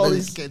barbers. All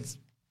these kids.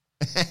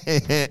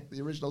 The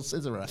original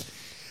scissorer.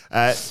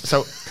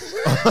 So,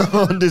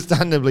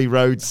 understandably,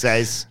 Rhodes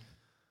says,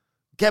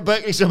 get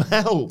Berkeley some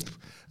help.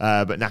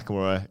 But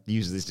Nakamura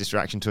uses this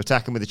distraction to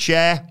attack him with a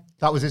chair.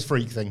 That was his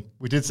freak thing.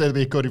 We did say there'd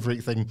be a Cody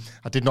freak thing.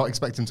 I did not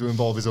expect him to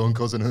involve his own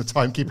cousin and the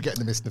timekeeper getting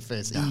the mist in the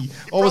face. He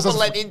always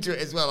led into it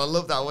as well. I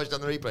love that. I watched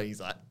on the replay.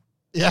 He's like,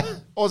 yeah,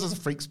 always has a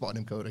freak spot in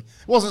him, Cody.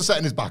 Wasn't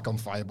setting his back on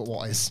fire, but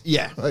what is?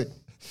 Yeah. Right.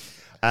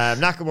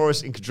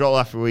 Nakamura's in control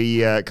after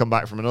we come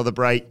back from another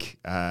break.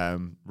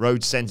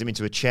 Rhodes sends him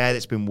into a chair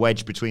that's been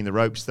wedged between the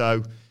ropes,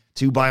 though.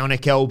 2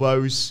 bionic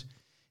elbows.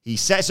 He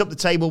sets up the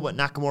table, but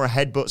Nakamura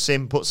headbutts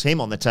him, puts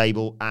him on the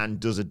table, and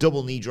does a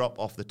double knee drop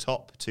off the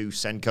top to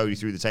send Cody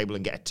through the table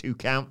and get a 2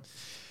 count.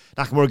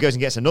 Nakamura goes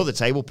and gets another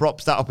table,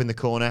 props that up in the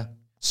corner.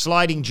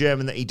 Sliding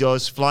German that he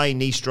does, flying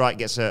knee strike,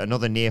 gets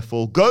another near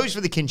fall, goes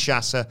for the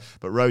Kinshasa,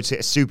 but Rhodes hit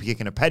a super kick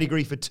and a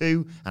pedigree for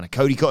 2, and a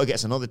Cody cutter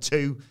gets another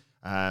 2.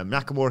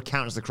 Nakamura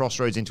counters the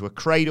crossroads into a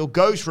cradle,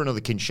 goes for another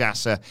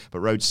Kinshasa, but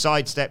Rhodes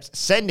sidesteps,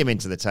 send him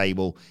into the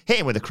table, hit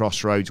him with a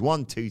crossroads,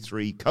 1, 2,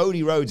 3.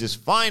 Cody Rhodes has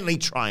finally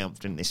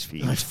triumphed in this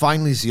feud.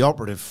 Finally is the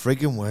operative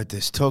friggin' word.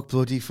 This took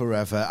bloody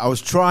forever. I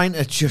was trying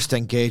to just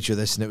engage with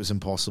this and it was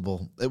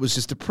impossible. It was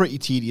just a pretty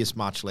tedious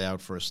match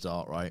layout for a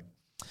start, right?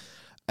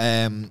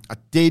 I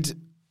did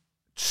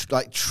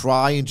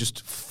try and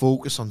just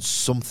focus on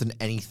something,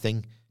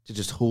 anything to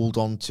just hold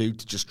on to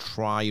just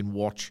try and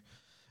watch.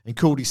 And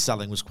Cody's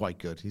selling was quite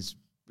good. He's,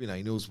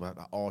 he knows about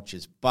the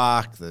arches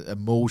back, the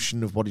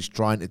emotion of what he's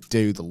trying to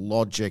do, the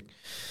logic.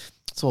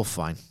 It's all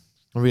fine.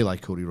 I really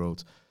like Cody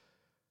Rhodes.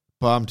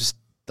 But I'm just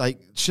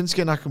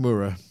Shinsuke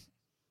Nakamura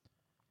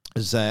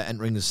is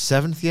entering his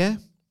 7th year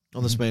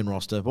on this main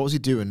roster. What was he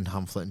doing,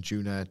 Hamlet, in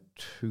June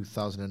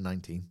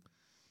 2019?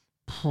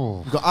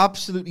 We've got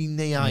absolutely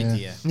no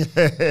idea.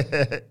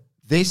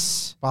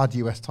 This bad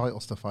US title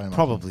stuff, I imagine.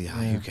 Probably,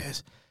 who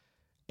cares?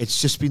 It's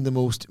just been the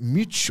most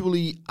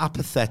mutually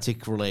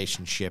apathetic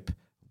relationship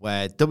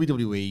where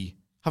WWE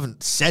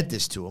haven't said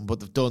this to him,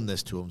 but they've done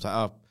this to him. It's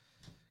like,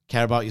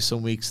 care about you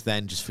some weeks,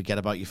 then just forget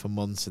about you for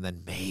months, and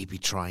then maybe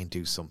try and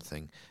do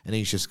something. And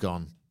he's just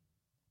gone,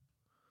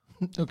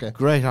 okay,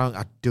 great,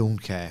 I don't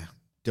care.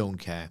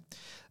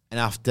 And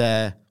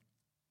after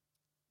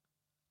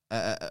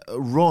a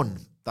run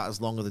that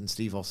is longer than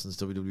Steve Austin's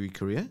WWE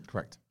career.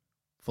 Correct.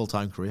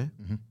 Full-time career.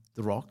 Mm-hmm.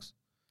 The Rock's.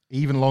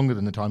 Even longer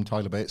than the time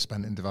Tyler Bates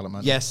spent in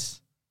development.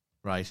 Yes.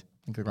 Right. I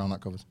think the ground that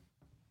covers.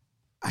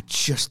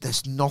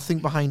 There's nothing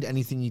behind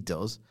anything he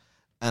does,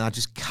 and I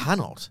just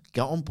cannot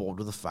get on board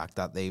with the fact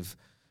that they've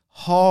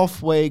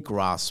halfway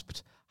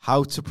grasped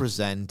how to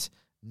present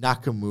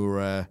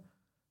Nakamura,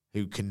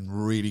 who can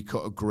really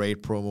cut a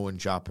great promo in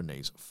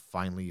Japanese.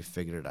 Finally, you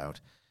figured it out.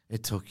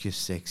 It took you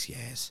 6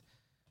 years.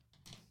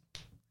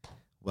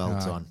 Well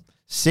done.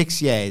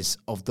 6 years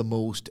of the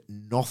most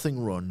nothing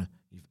run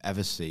you've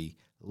ever seen,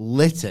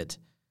 littered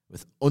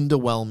with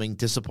underwhelming,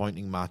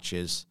 disappointing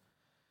matches.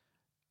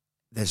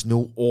 There's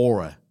no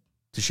aura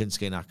to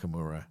Shinsuke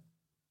Nakamura,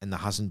 and there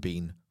hasn't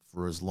been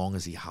for as long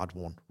as he had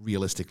one,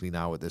 realistically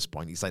now at this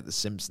point. He's like The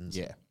Simpsons.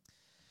 Yeah.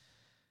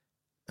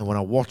 And when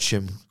I watch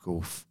him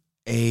go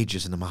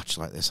ages in a match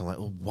like this. I'm like,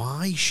 well,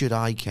 why should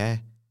I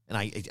care? And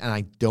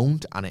I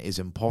don't, and it is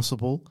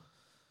impossible.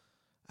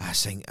 I'm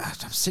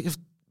sick of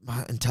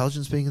my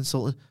intelligence being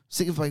insulted. I'm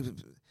sick of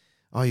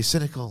oh, you're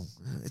cynical.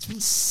 It's been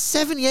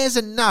 7 years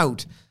and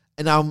out,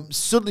 and I'm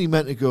suddenly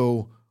meant to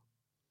go,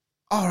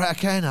 all right, I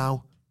care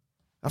now.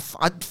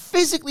 I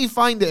physically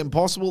find it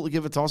impossible to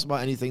give a toss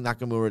about anything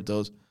Nakamura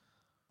does.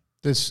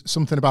 There's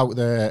something about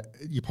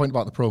your point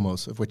about the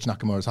promos, of which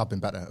Nakamura's have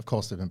been better. Of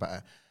course, they've been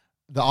better.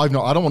 That I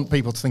don't want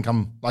people to think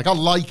I'm like, I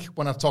like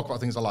when I talk about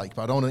things I like,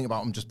 but I don't think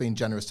about them just being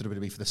generous to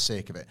WWE for the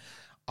sake of it.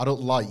 I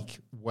don't like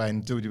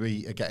when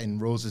WWE are getting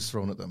roses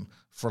thrown at them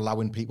for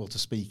allowing people to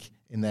speak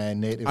in their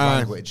native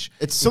language.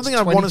 It's something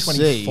I want to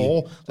see.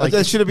 Like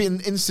that should have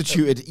been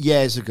instituted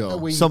years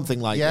ago.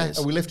 Something like this.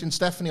 Are we lifting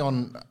Stephanie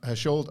on our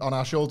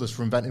shoulders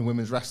for inventing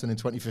women's wrestling in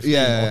 2015?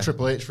 Or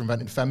Triple H for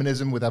inventing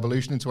feminism with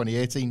Evolution in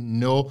 2018?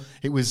 No.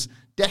 It was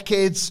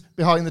decades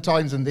behind the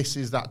times, and this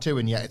is that too.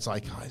 And yet it's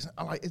like,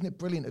 isn't it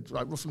brilliant? It's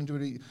like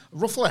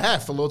ruffle a hair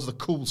for loads of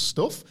the cool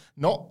stuff,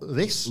 not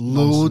this.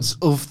 Loads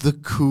of the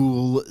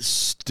cool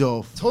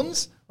stuff.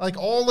 Tons. Like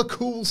all the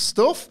cool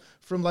stuff.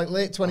 From like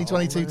late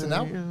 2022 to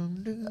now.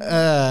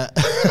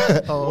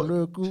 All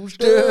the cool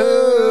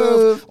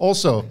stuff.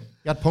 Also,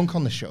 you had Punk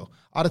on the show.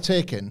 I'd have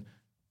taken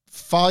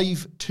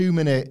 5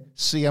 2-minute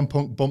CM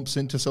Punk bumps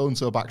into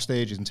so-and-so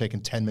backstages and taken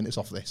 10 minutes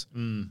off this.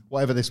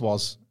 Whatever this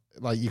was.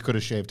 Like, you could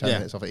have shaved 10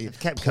 minutes off it. They've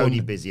kept Cody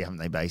busy, haven't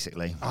they,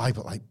 basically?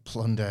 But like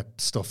Plunder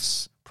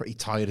stuff's pretty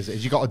tired as it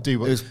is. You got to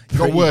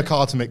work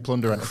hard to make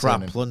Plunder entertaining.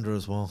 Crap Plunder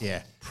as well.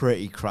 Yeah.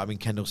 Pretty crap. I mean,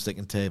 Kendall's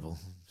sticking table.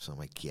 So I'm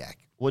like, yeah.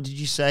 What did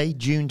you say?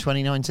 June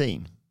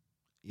 2019?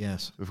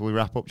 Yes. Before we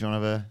wrap up, do you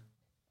want to have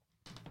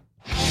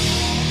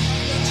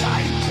It's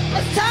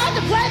time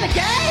to play the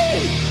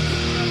game!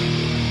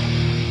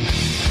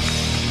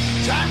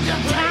 Time to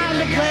play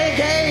the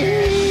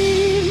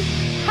game!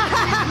 Ha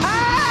ha ha!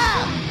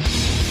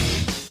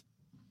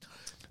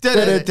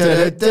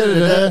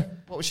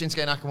 What was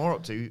Shinsuke Nakamura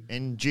up to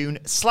in June?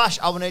 /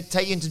 I'm going to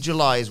take you into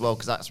July as well,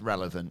 because that's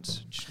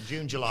relevant.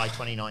 June, July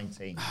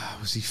 2019.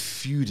 Was he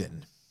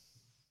feuding?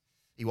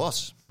 He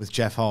was. With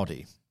Jeff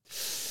Hardy.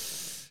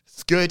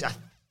 It's good.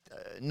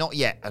 Not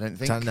yet, I don't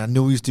think. I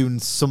know he's doing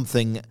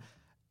something.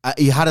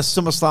 He had a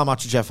SummerSlam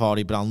match with Jeff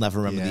Hardy, but I'll never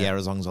remember the year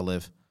as long as I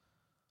live.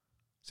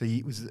 So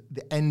it was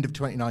the end of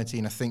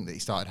 2019, I think, that he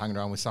started hanging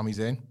around with Sami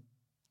Zayn.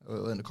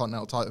 The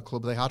Intercontinental title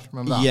club they had.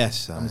 Remember that?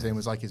 Yes. Sami Zayn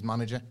was like his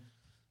manager.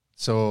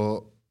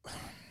 So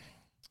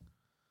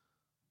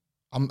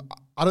I don't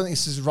think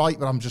this is right,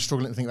 but I'm just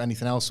struggling to think of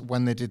anything else.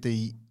 When they did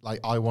the,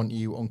 I Want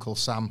You, Uncle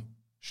Sam,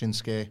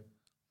 Shinsuke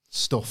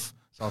stuff.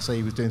 So I'll say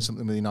he was doing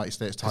something with the United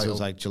States title. It was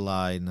like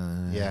July.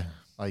 No. Yeah.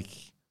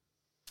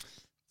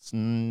 It's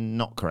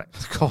not correct.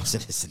 Of course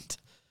it isn't.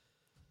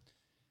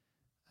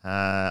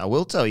 I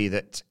will tell you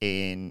that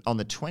on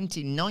the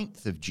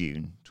 29th of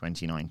June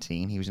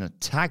 2019, he was in a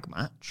tag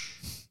match.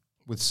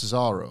 With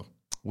Cesaro.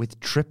 With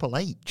Triple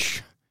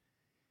H.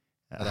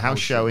 At a house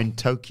show in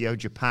Tokyo,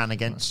 Japan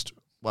against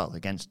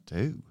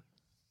who?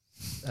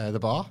 The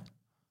Bar?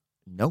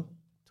 No.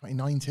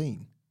 2019.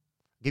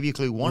 I'll give you a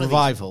clue.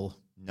 Revival.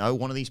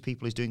 One of these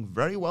people is doing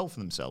very well for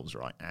themselves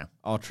right now.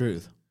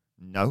 R-Truth.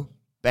 No.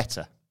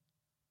 Better.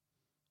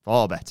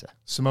 Far better.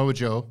 Samoa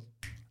Joe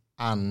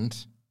and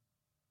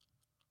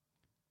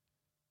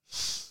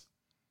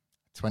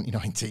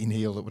 2019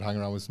 heel that would hang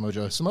around with Samoa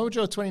Joe. Samoa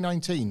Joe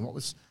 2019, what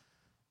was...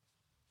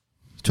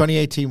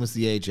 2018 was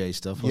the AJ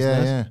stuff, wasn't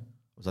it? Yeah.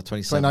 Was that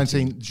 2017?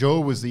 2019, Joe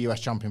was the US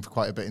champion for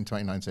quite a bit in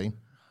 2019.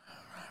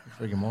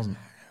 Friggin' wasn't.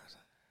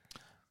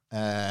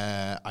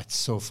 It's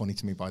so funny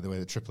to me, by the way,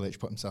 that Triple H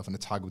put himself in a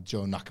tag with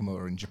Joe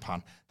Nakamura in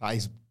Japan. That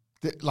is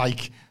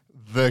like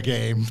the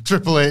game.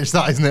 Triple H,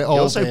 that isn't it? He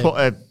also put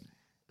a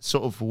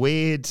sort of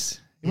weird...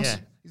 He's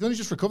only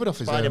just recovered off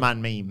his...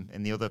 Spider-Man meme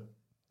in the other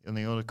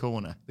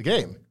corner. The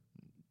game?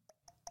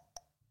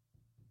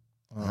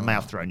 I may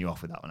have thrown you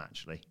off with that one,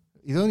 actually.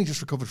 He's only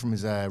just recovered from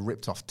his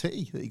ripped-off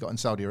titty that he got in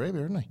Saudi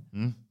Arabia, isn't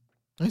he?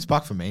 He's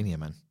back from Mania,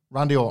 man.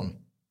 Randy Orton?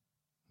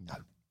 No.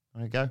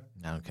 There you go.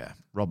 I don't care.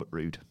 Robert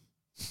Roode.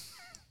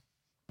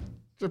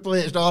 Triple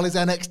H, all his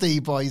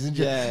NXT boys.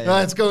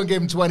 Let's go and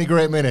give him 20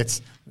 great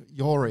minutes.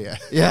 You're here.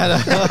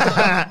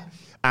 Yeah.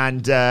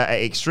 And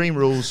at Extreme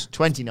Rules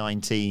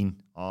 2019,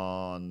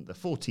 on the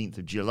 14th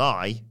of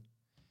July,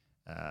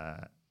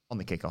 on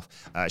the kickoff,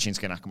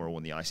 Shinsuke Nakamura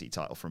won the IC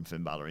title from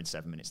Finn Balor in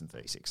 7 minutes and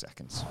 36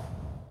 seconds.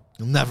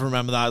 You'll never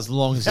remember that as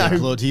long as you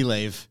bloody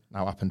live.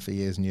 That happened for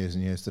years and years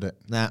and years, did it?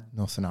 Nah.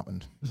 Nothing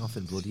happened.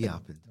 Nothing bloody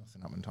happened.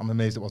 Nothing happened. I'm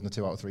amazed it wasn't a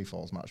 2 out of 3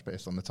 falls match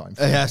based on the time.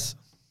 Yes.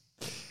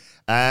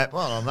 Well,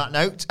 on that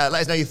note, let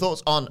us know your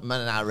thoughts on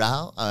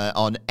Manara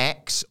on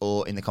X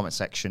or in the comment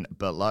section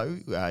below.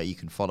 You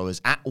can follow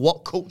us at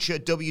What Culture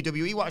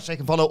WWE. Well, actually, you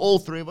can follow all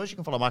three of us. You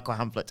can follow Michael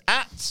Hamflett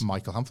at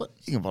Michael Hamflett.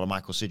 You can follow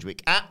Michael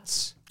Sidgwick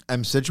at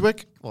M.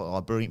 Sidgwick. Well,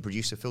 our brilliant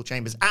producer, Phil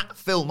Chambers, at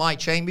Phil My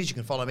Chambers. You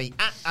can follow me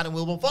at Adam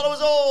Wilborn. Follow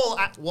us all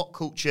at What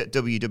Culture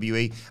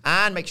WWE.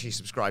 And make sure you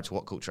subscribe to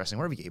What Culture Wrestling,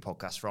 wherever you get your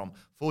podcasts from,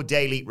 for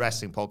daily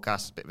wrestling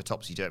podcasts. A bit of a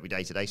topsy-turvy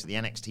day today, so the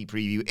NXT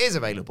preview is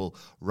available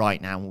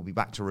right now. And we'll be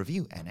back to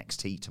review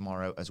NXT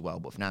tomorrow as well.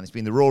 But for now, this has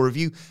been the Raw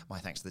Review. My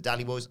thanks to the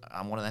Dally Boys.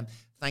 I'm one of them.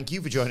 Thank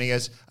you for joining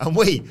us, and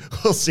we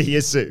will see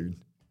you soon.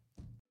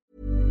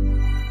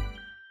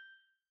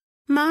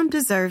 Mom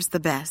deserves the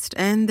best,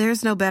 and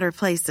there's no better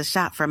place to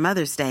shop for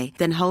Mother's Day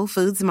than Whole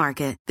Foods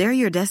Market. They're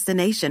your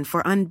destination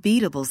for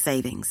unbeatable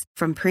savings,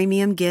 from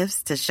premium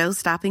gifts to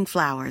show-stopping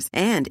flowers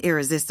and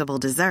irresistible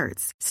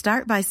desserts.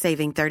 Start by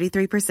saving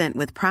 33%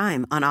 with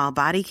Prime on all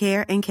body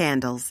care and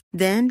candles.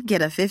 Then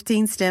get a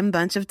 15-stem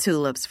bunch of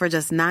tulips for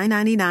just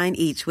 $9.99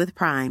 each with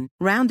Prime.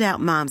 Round out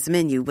Mom's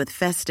menu with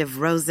festive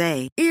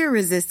rosé,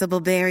 irresistible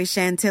berry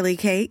chantilly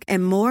cake,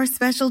 and more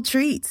special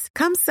treats.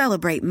 Come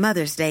celebrate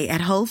Mother's Day at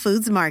Whole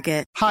Foods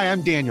Market. Hi,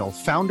 I'm Daniel,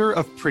 founder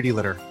of Pretty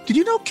Litter. Did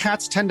you know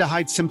cats tend to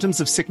hide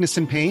symptoms of sickness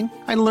and pain?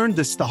 I learned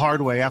this the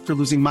hard way after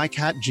losing my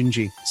cat,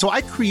 Gingy. So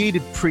I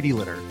created Pretty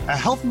Litter, a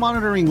health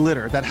monitoring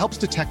litter that helps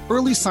detect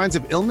early signs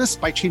of illness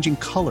by changing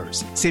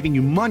colors, saving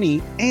you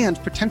money and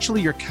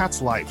potentially your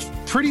cat's life.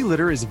 Pretty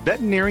Litter is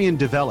veterinarian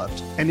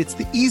developed, and it's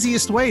the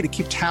easiest way to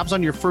keep tabs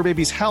on your fur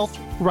baby's health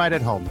right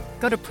at home.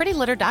 Go to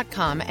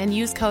prettylitter.com and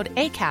use code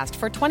ACAST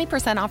for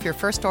 20% off your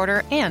first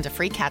order and a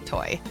free cat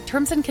toy.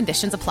 Terms and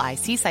conditions apply.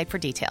 See site for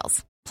details.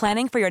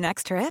 Planning for your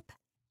next trip?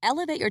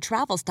 Elevate your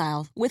travel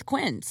style with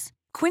Quince.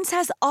 Quince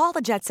has all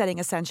the jet-setting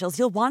essentials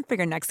you'll want for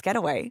your next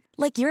getaway,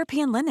 like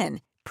European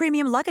linen,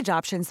 premium luggage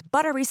options,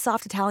 buttery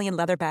soft Italian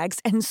leather bags,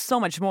 and so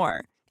much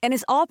more. And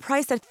is all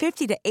priced at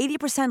 50 to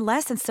 80%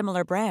 less than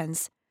similar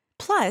brands.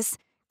 Plus,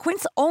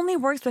 Quince only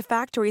works with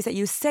factories that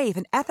use safe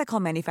and ethical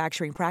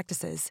manufacturing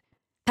practices.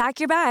 Pack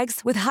your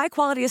bags with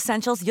high-quality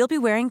essentials you'll be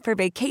wearing for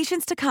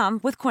vacations to come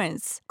with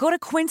Quince. Go to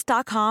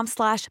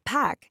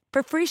quince.com/pack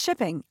for free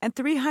shipping and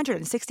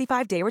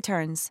 365-day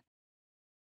returns.